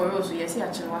hajia for real so yes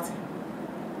ya chin what?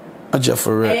 Hajia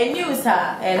for real. News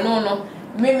no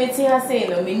me say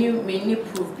no me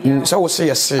proof. So we say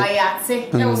yes. I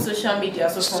ate on social media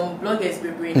so from bloggers be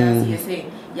bring say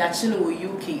ya chin wo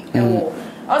UK.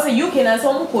 Also UK na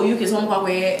some ko UK some kwa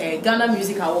Ghana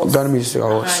Music Awards. Ghana Music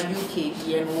Awards. UK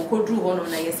ye no ko dru ho no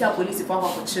na yes ya police for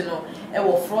kwa chi no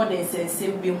wo fraud and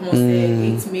same be ho say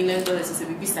 $8 million is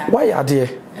be bisa. Why are there?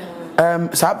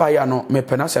 Sa ba ya no me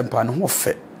pena sempa no ho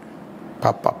fe.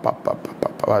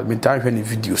 Papa me tan hwe ni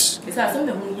videos. Isa some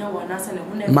be ho nya wa na se ne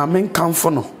ho na. Ma men kanfo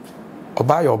no.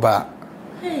 Oba ya oba.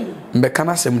 Mbe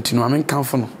kana semti no ma men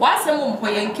kanfo no. Wa sem mo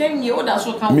ye nkan ye o da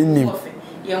so kan wo fe.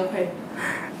 Ye nkwe.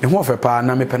 The one for pa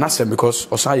na me penasem because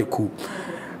osan cool.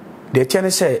 The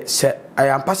tiene say I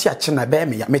am pass ya chena be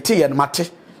me ya mete ye no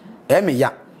mate e me ya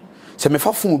se me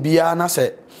fa fun bia na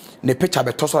se ne picture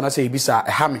beto so na se ebisa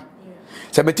e ha me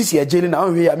se mete si ajeli na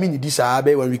onhwe ya me ni di sa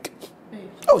be 1 week.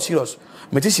 Oh serious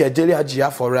mete si ajeli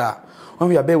hajia for a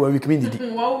onhwe ya be 1 week me ni di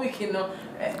 1 week no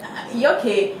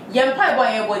okay ye mpa boy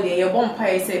ye body ye bom pa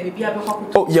say bibia be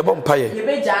kwakuto. Oh ye bom pa ye ye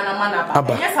be jana mana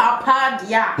ba yes a pa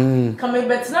dia come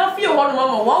betina fie ho no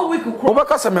mama 1 week kro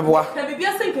obaka se meboa na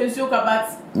bibia say kensuo ka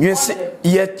but yes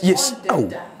yes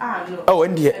oh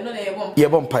and ye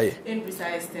bom pa ye in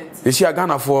precise extent you see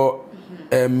Ghana for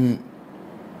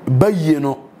baye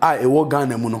no a e wo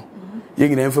Ghana mu no ye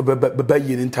nyina mfa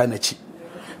baye ni internet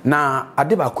na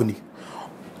ade ba koni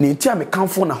ni ntia me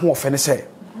kanfo na ho ofe ne say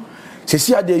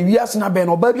sesi ade wiase na be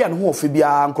no ba bia ne ho ofe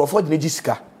bia nkrofo de ne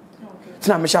gisika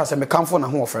tina me sha se me kanfo na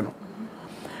ho ofe no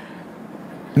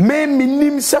me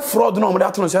minim se fraud no mo da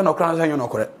to no se no kran se no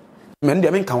kore me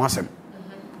ndia me nka wasem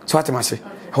so atema se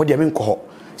ho dia me nko ho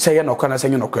se ye no kran se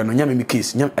no kore no nya me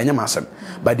case nya ma asem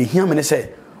but the hear me ne se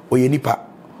oye nipa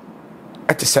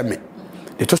ate se me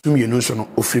de to sum ye no so no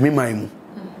ofiri me man mu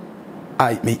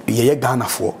ai me ye Ghana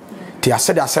fo ti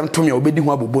ase de asem to me obedi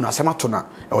ho abobo na asem ato na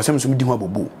e wo sem sum di ho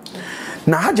abobo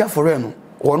na hajia for real no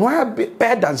wono ya be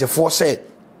dance for say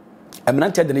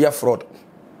eminante de ne ye fraud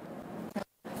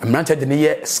eminante de ne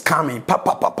ye scamming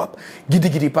pap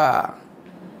gidi pa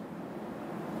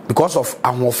because of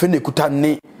ahofe ne kuta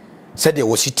ne said there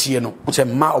was tie no say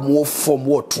ma omo form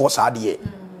wo to sa de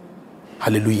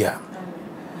hallelujah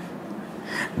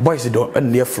boys do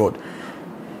and near fraud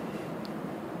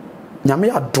nyame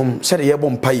adom said ye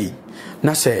bom pai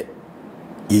na say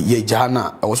ye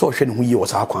jana I was so hwe ne hu ye wo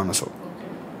sa akwan no so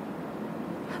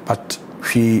but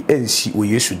she ensi o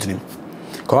yesu dream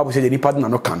ko ba say the nipa na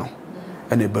no ka no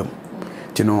ene bam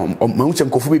ti no ma hu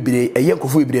kofu bibire eye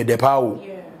kofu bibire de pa o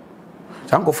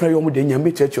san kofu yo mu de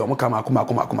nyame church o mu ka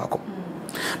mako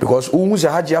because hu ze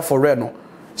hajia for real no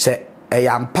say e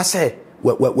ya mpa say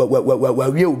wa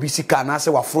wie obi sika na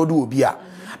say wa fraud obi a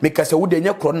make say wo de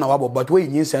nya kro na wa but we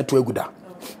yin san to aguda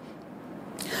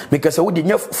make say wo de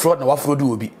nya fraud na wa fraud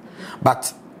obi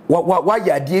but wa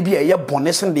ya de bi eye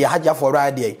bonesen de hajia for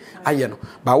real de aye no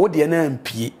ba wo de na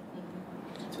mpie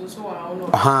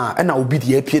and I will be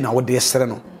the AP now. What they say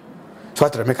no. So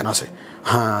I make an say,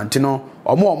 Tino,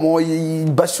 or more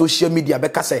by social media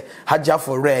because say hajia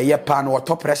for rare, ye pan or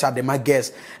top pressure de my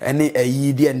guess, any a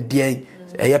ye and dear,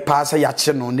 a pass a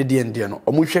yachin on the Indian,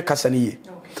 or Musha Cassani.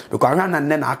 Because I ran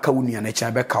and then I cow me and a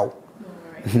chamber cow.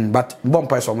 But bomb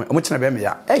person, which never me,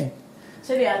 hey.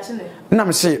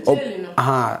 Nam say,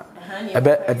 a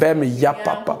bear me yap,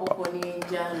 papa.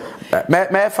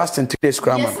 May I fast in today's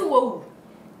grammar?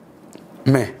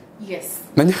 Me. Yes.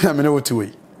 Nanya me no to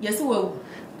we. Yes we.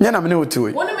 Nya me no to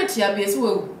we. Wona me tia be yes we.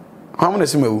 How many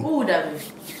me we? Who da be?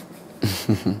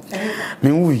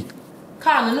 Me we.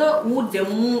 Ka no wo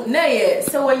dem na ye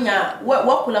se wanya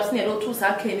wa collapse na do to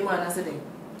sa ka ni ma na se den.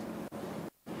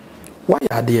 Why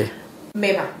are there?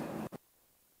 Meba.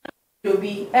 You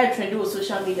be trend on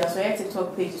social media so your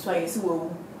TikTok page so yes we.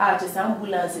 Just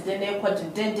ambulance den e kwa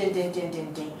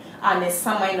den. And a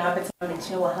summer na better me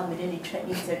che wa ha me dey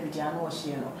interview dia na wo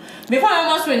hye no me fa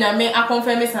me Suro Nyame a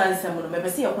confirm me sans sem no me be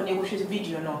se yakọ na go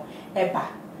video no e ba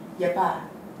ye ba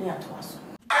na ato aso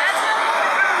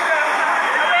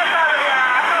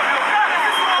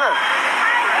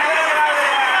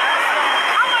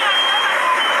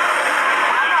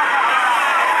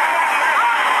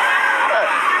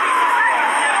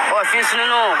o fiz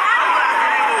no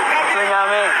Suro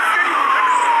Nyame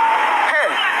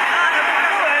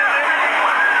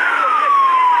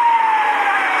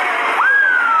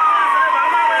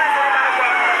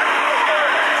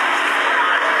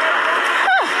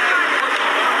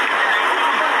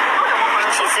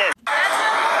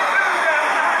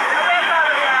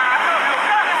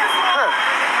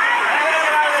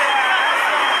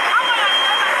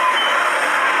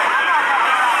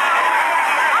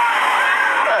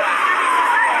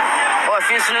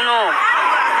fees no.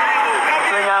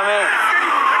 Suro Nyame.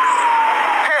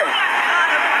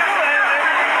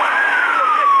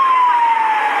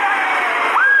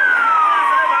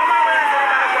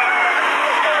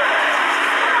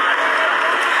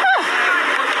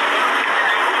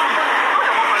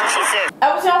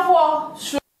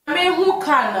 Who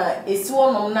can is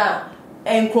one of na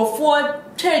and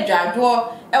Crawford change a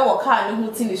door ever car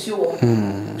who tin is your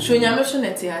Suro Nyame so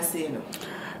net ya say no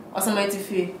or some mighty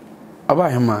fee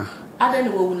about him. I don't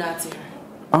know who not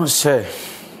I'll say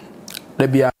there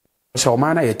be a so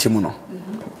man a timuno.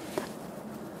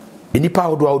 Any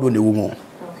power do out on the woman.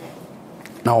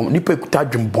 Now, Nipper could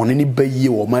touch him born any bay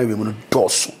or my women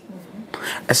dorsal.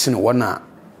 As in one a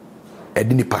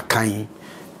didn't pack and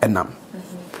nam.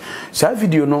 So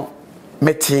video no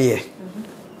mete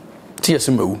tears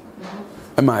mo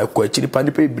am I quite chili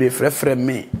panipe brave reference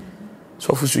me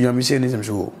so for Suro Nyame say nisem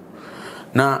so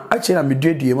na actually am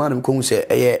due the man ko say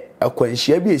a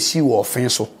kwanhia bi esi wo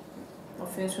offense so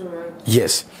right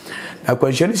yes na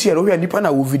kwanhia ni see ro nipa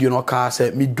na wo video no ka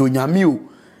say me do Nyame o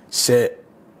say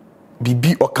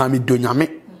bibi o ka me do Nyame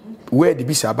where the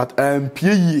be say about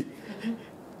pie yi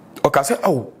o ka say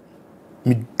oh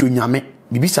me do Nyame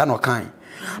bibi sa no kan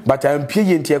but I'm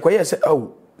paying enti ekwaye say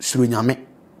oh Suro Nyame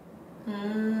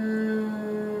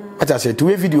ata say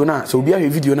to video na so obi a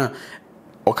video na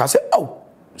o ka say oh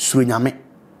Suro Nyame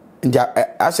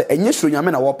ndia I say enye Suro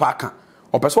Nyame na wo paaka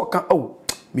o pese o ka oh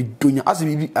me donya as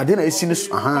bibi ade na esi ne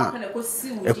so aha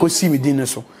ekosi me din ne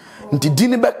so nti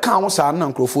din be ka wo sa na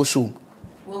nkrofo so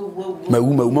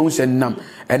mawu se nam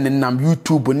nam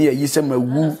YouTube ne yi se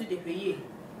mawu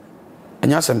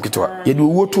anya sam kitwa ye de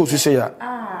wo to so say ya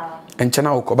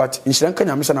enchana wo but inhyira nka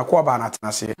Nyame se na ko ba na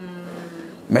tenase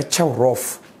meche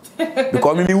rough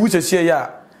because me wu se say ya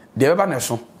de ba na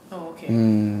so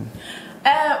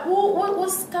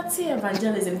what's that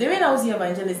evangelism? The way I was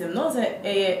evangelism, not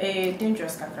a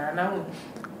dangerous kakra now.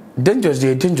 Dangerous.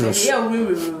 Yeah,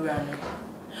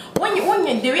 when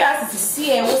you the way I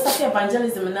see what's that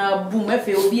evangelism now boom if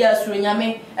you be a Suro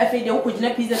Nyame if you go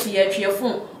to pizza to your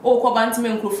phone or ko bantu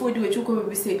men krofo do you ko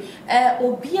be say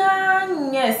obia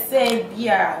nye say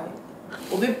bia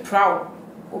obi proud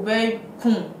obi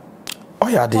kum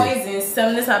yeah poison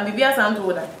semness and bibia santo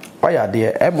woda yeah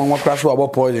there e mo crash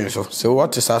about poison so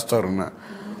what is that story na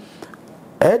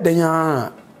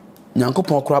denya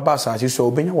Nyankopon kura ba sa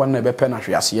so obenya won na be pe na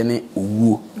hwease ne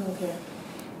owuo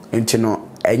enti no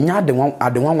enya ade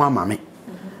wan amame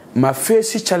ma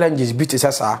face challenges bit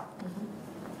sasa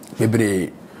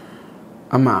bebre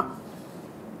ama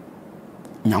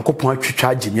Nyankopon atwitwa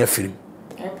agime afirim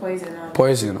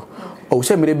poison no o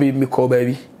se mere be mi ko ba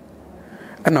bi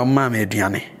ana ma ma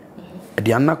aduane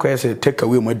na ko say take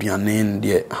away mo aduane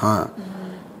de ha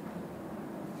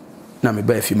na me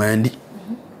ba afi mandi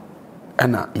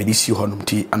ana me di si honum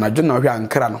ti anadwo na hwe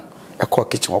ankra no e ko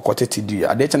kitchen okotete di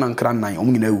ade che na ankra nan o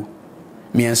mnyina wu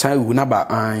me ensan wu na ba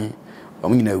an o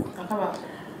mnyina wu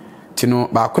tino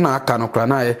ba ko na aka no kra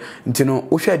na e ntino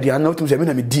wo hwe aduane na otum se me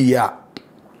na me di ya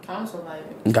can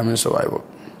survive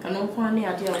ano kwani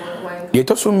ade a ye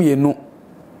to so me no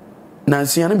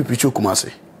nansia na me pichu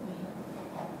kumase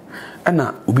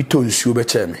ana obi to nsuo be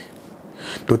che me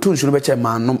to nsuo be che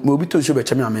ma no me obi to nsuo be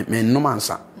che me no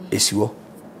mansa esiwo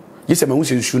yese ma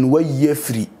hunse nsuo no wa yi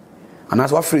afiri ana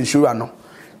so afiri nsuo ano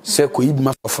se ko yi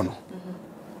ma sofo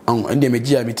no ende me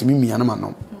gia mitimi mia na ma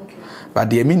no ba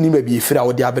de mi ni ma bi efiri a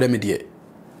wo de abere me de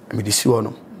me de si wo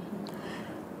no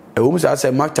e sa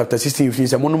say Mark chapter 16 fin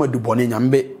say mo no ma du bone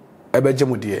nyambe e be je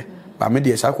mo de ba me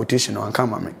de sa quotation no anka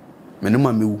ma me no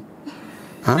ma mewu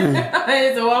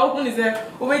so what who is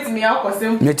wait me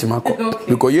akosem metima ko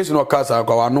because yes no cause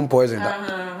akwa wa no poison da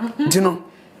ntino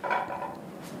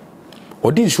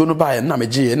odi nsuo no ba na me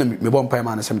je na me bo mpa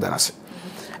ma na sem da na se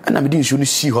na me di nsuo no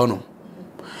si ho no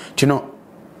ntino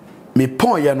me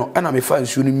pon ye no na me fa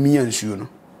nsuo no mia nsuo no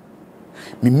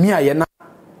me mia ye na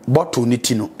bottle ni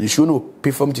ti no nsuo no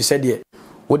perform ti said ye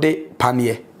wo de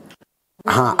panie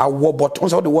aha awo bottle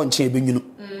so wo de won chen be nwunu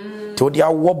ti wo de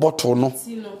awo bottle no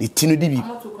the tinu di bi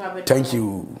thank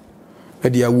you e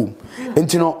dia wom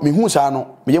entino me hu sa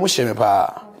no me ye mo hye me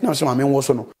pa na so ma me wo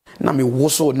so no na me wo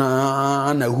so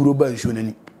na huro ba nsuo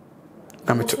nani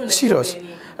na me to serious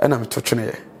na me to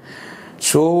twene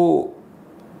so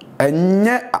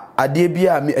enye ade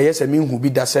bia me eyese me hu bi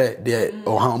da se de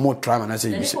oha mo trauma na se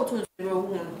bi se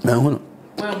na hu no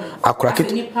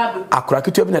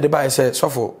akurakitu bi na de ba se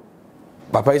sofo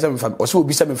papa isa me fa o se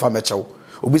obi se me fa me chew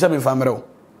obi se me fa mero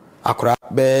akura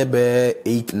bebe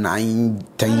 8 9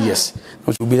 10 years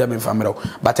no so obi se me fa mero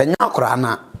but enya akura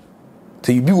na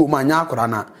to bi wo ma nya akura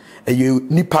na you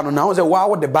nipa no na say wa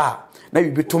wo de ba na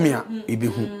bi to me a e bi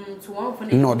hu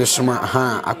no de soma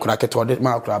akura keto de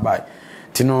ma akura bai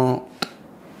ti no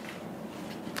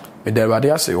me there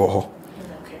ade ase wo ho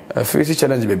face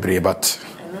challenge be brave but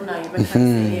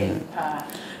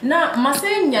na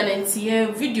masenya ntie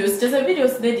videos just a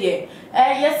videos there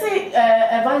yes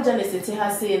evangelist ti ha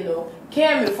say no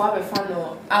kemi fo abefa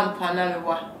no ampa na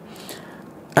mewa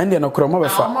ande no kro ma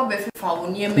befa wo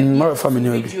nie me fa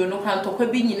me video no kan to kwa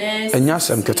bi nyina enya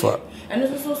asem ketwa eno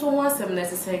so ho asem na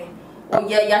sese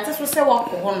ya te so se wa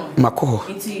ko ho no mako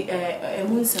nti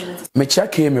emu nsem na me chia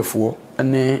kemi fo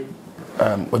ene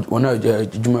wona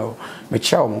juma me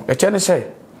chia wo e tene say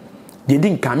de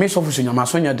din kan me so fu so nyama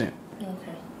so nya den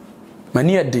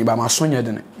mani e de ba ma so nya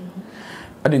den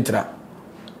adintra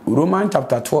Roman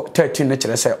chapter 13 na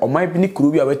kire say o mai bi ni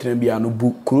kuro bi a wetena bia no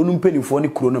bu kuro no mpenifo ni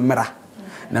kuro no mera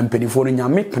na mpenifo no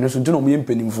nyame pene so ntino mo ye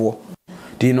mpenifo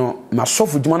di no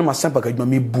masofu djuma no masampa ka djuma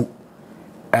me bu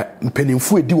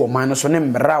mpenifo edi wo man no so ne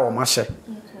mera wo ma hye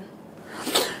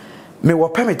me wo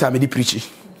permit am di preach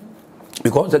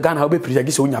because the Ghana how be preach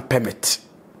agi se onya permit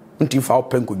nti fa o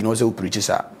pen ko gino se o preach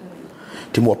sa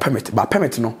ti mo permit ba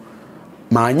permit no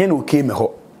ma anye no ke me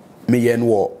ho me ye no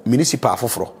wo municipal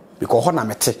foforo because ho na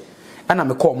mete ana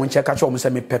me call mo nche ka cho mo se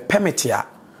me permit ya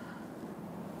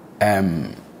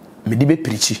me di be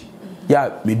preach ya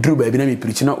me dru ba bi na me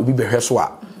preach na obi be hwe so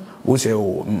a wo se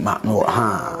o ma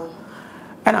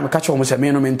ana me ka cho mo se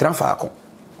me no me ntra fa ako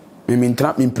me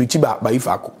ntra me preach ba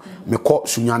ifa ako me call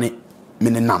sunyane me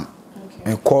nenam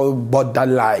me call border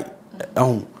lie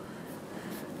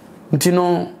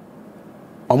ntino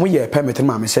omo ye permit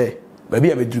ma me se ba bi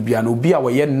a me dru bia na obi a wo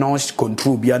ye noise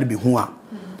control bia no be hu a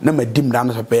na madim da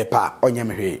no pepa onye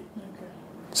me hwe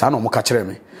sa na omo ka kire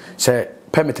me se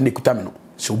permit ni kuta me no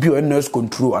so bi o nurse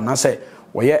control ana se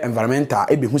wo ye environmental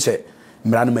e be hu se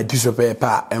mra no madi so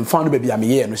pepa emfa no ba bia me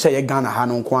ye no se ye Ghana ha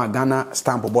no nko a Ghana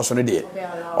stamp boso no de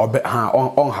obe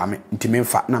on ha me nti me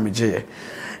mfa na me je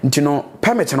nti no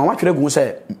permit no wa twere gu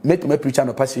se make me preacher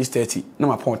no pass 6:30 na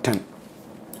ma pon 10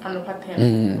 ano pa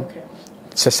 10 okay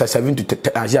 7 to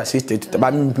 6:30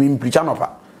 ba me preacher no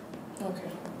pa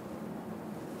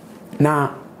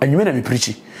na anwume na me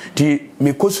preach ti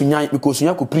me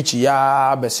kosunya ko preach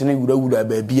ya besene wura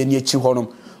ba bia ni achi honom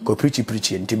ko preach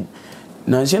nti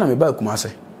na nse na me ba kuma se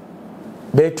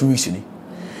be 2 weeks ni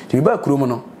ti me ba kuro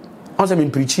no on se me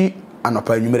preach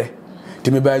anopa anwumere ti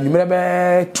me ba anwumere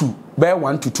be 2 be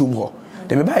 1 to 2 ho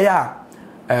ti me ba ya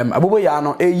abobo ya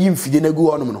no eyi mfide na gu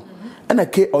honom no na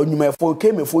ke onwumefo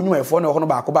ke mefo onwumefo na ho no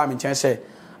ba ko ba me nchen se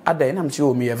adai na me se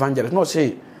o me evangelist no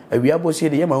se awia bo se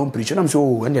de ye ma hom preach na me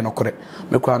so ende no kore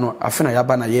me kwa no afena ya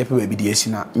ba na ye pe ba bi de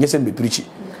asina nyese me preach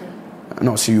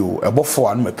na so yo ebofo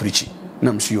anu ma preach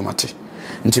na me so yo mate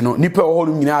nti no nipa o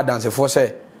holu nyina dance for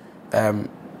say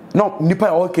no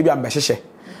nipa o ke bi am behehye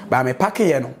ba me pack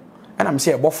ye no na me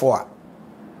se ebofo a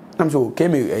na me so ke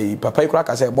me papa ikura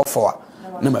ka se ebofo a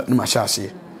na ma sha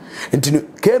ase nti no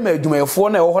ke me adwumayefo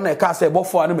na e ho na ka se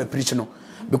ebofo a na ma preach no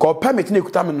because permit na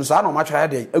ekuta me no so na ma twa ya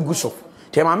de aguso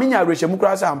te ma menya reche mu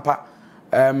kura se ampa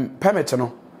permit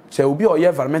no se obi o ye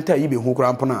environmental yi be hu kura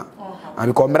ampo na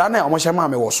because mera na o mo hye ma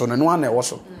me wo so na no na e wo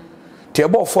so te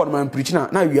ebo for na preach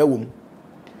na wia wom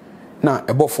na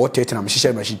ebo 4:30 na me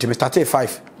hye machine te me start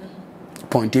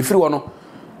 5 free wono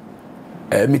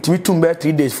mitimi tumbe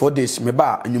 3 days 4 days me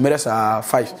ba anwumere sa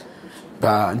 5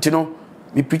 ba ntino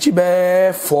me preach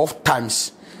be 4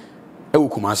 times e wo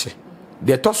kumase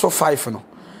the toss of 5 no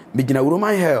me gina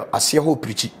Roman hell ase ho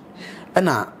preach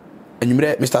na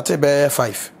anwumere me start be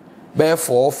 5 be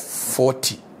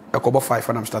 4:40 e ko bo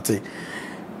 5 na me start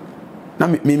na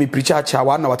me preach a cha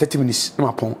 1 hour 30 minutes na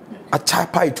mapon a cha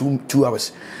pai 2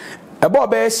 hours ebo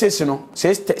be 6 no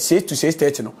 6 to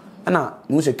 6:30 no na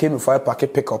no se came 5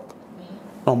 pack pick up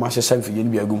no ma se 7 fie ni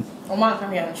biagum o ma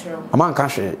kan ya nchiro o ma kan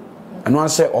hwe eno an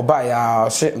se oba ya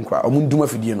se nkra o mu nduma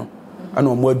fidie no ana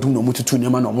o mu adum no mu tutu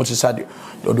nyama no mo tsade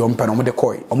do mpa no mo de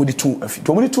koi o mu de tu afi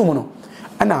to mo de tu mo no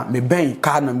ana me ben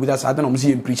ka na mi da sa da no mo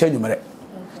se preach anwumere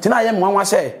tina ye nwa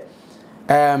se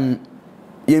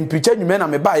ye preach anwumere na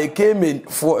me ba ye came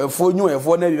for nyu e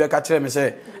for na bi be ka kire me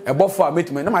se ebofo a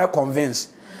metime na ma convince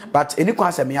but any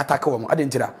kwa se me attack wo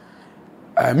adentira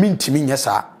mintimi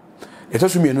nyesa eto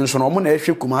so mienu nso no mo na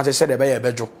ehwe kuma se de be ye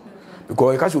bejo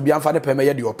because ka so obi amfa de peme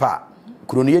ye de opa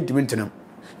kuro no ye dimi ntenam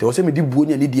te wo se me di buo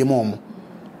nya ni die ma omo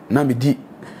na me di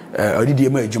odidie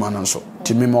ma adwuma no nso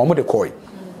ti me ma omo de koi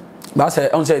ba se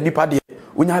on se nipa de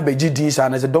onya ba gidi sa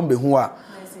na se don be hu a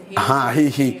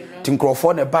he ti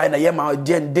nkrofo na bai na ye ma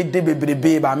de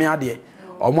bebrebe ba me ade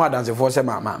omo adanse fo se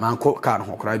ma ko ka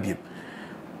no kora biem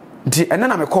nti ene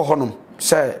na me ko honom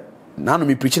se na no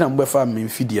me preach na mbo fa me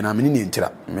fidie na me ni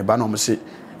ntira me ba na mo se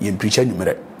ye preach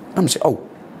anumere na me se oh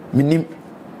minim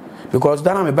because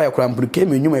dana me ba yakura mpurke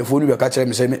me nyuma efo nu be ka kire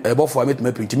me se e bofo amet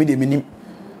me preach me de minim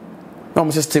na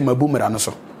mo se stay ma bumera no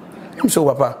so na me se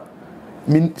papa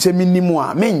min se minim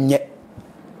a menye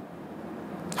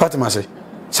Fatima say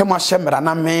se mo ahye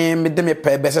na me de me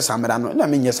pe be se samera no na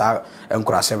menye sa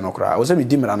enkura sem no kura o se me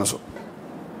di mera no so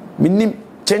minim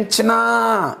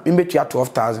chenchina me betua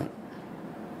 12,000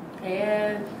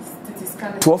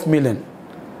 12 million.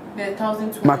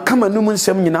 1,000. Ma kama numu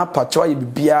nsem nyina pacho aye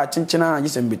bibia chenchena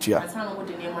yisem betua.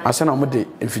 Asana mo de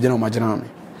efide na mo agena me.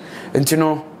 Enti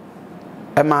no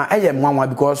ma eye nwanwa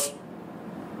because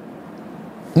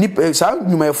ni sa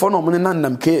nyuma efo no mo na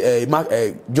nam ke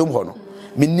jom ho no.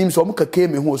 Minim so mo kake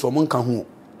me hu so mo nka ho.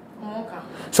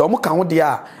 So mo ka ho de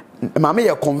a ma me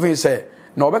ye convince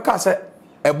na obeka se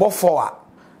ebofo a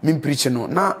me preach no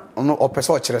na no opese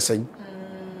o kire sen.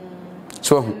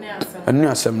 So anu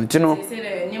asem ntino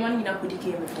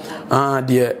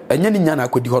de enya ni nya na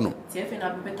akodi ho no tie fe na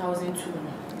be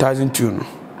 1,200 no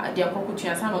de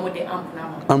akokutua sa no mo de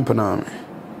amp na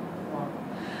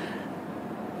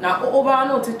na oba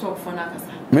no TikTok for na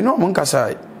kasa me no mon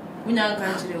kasa munya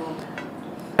nkan jire wo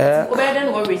oba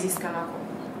den wo resist kana ko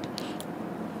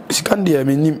sikandi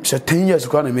me nim se 10 years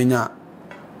ko na me nya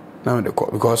na me de ko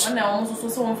because na o so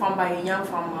so won fam ba nya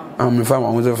fam me fam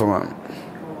o so fam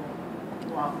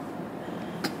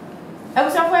I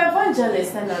was for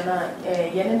evangelist and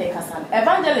yene kasal.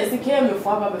 Evangelist came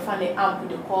before Baba Fane amp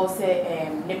the call say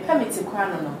ne permit to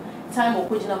crown no time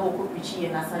okojina ho ko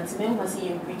preach na sentiment was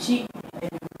he preach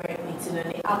and meeting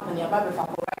ne amp ne Baba fa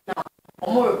right now.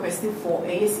 Omo request for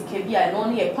sike bia no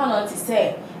ne penalty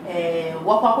say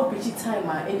wakwa ko preach time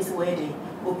any so where dey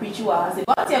go preach wa say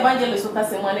but evangelist so ka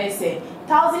say one say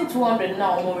 1,200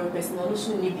 now omo request no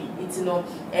so ni bi it no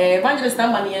evangelist na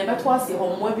mani e beto ase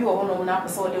ho mo bi wo ho no na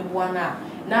apese de bua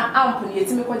na amp ni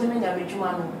etimi kwaje menya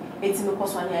bedwuma no etimi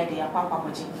kwaso na ide akwa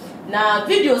kwaje na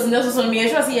videos na so me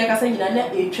sure say ye ka say nyina na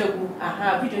etwagu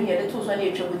video here de to so na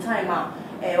etwagu time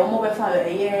omo be fa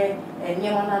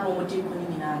nyema na no mo di ko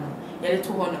ni nyina no ye de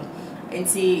to ho no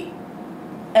enti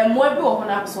mo bi wo ho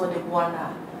na apese de bua na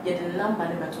ye de number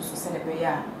ne beto so se de be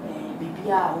ya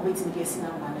bibia obetimi ge si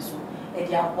number ne so e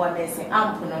dia bua na se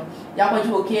amp no ya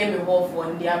kwaje oke me ho fo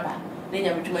ndi aba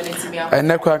nenya bituma netimi akwa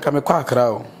ene kwa ka me kwa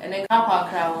akra o ene ka kwa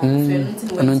akra o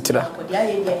enu ntira ko dia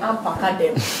ye ampaka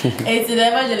dem it's the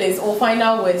evangelist or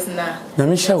final words na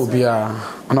me sha obia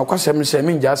ana kwa sem se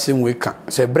me nja sem we ka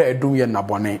se bra edum ye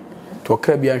nabone to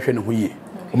kra bia hwe ne ho ye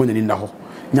o mo nani na ho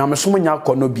nyame so mo nya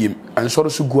akọ no biem ensoro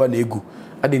so gua na egu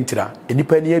ade ntira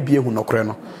enipa ni abie hu no kre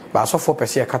no ba asofo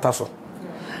pese e kata so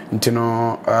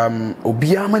ntino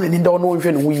obia ma nani da no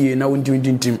hwe ne ho ye na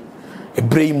wontintintim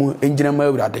Ebrahim enjina ma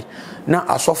awurade na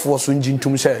asofo so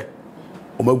njintum se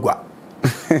o magua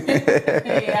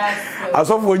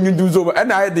asofo njintum so e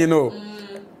na ade no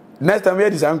next time we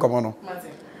design come no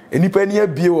enipa ni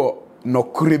abie wo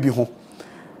nokure bi ho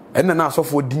e na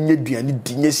asofo dinye duane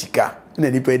dinye sika na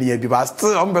enipa ni abie ba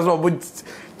still on beso bo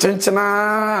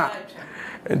chenchena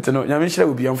enteno nyame hira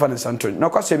obi amfa ne santo na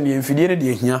kwasem ni emfidie ne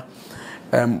de ehia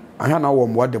aha na wo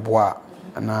mo de boa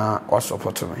na wa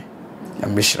support me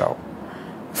nyame hira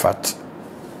fat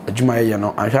adwuma ye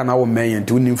no ahwa na wo men ye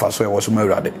nti unim fa so e wo so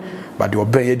mawurade but the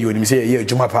oben ye di onim se ye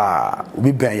adwuma pa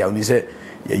obi ben ya oni se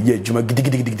ye adwuma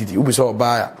gidigidi obi so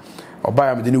oba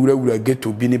ya me de ni wura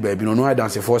ghetto bi ni ba bi no no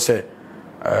dance for se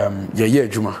ye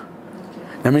adwuma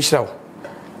na me hira wo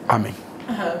amen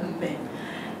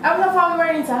I will have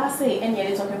wearing to say any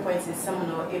other talking points in some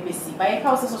no ABC. By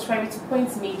also subscribe to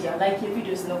Points Media, like your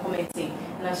videos, no commenting,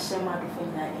 and share my before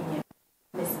that.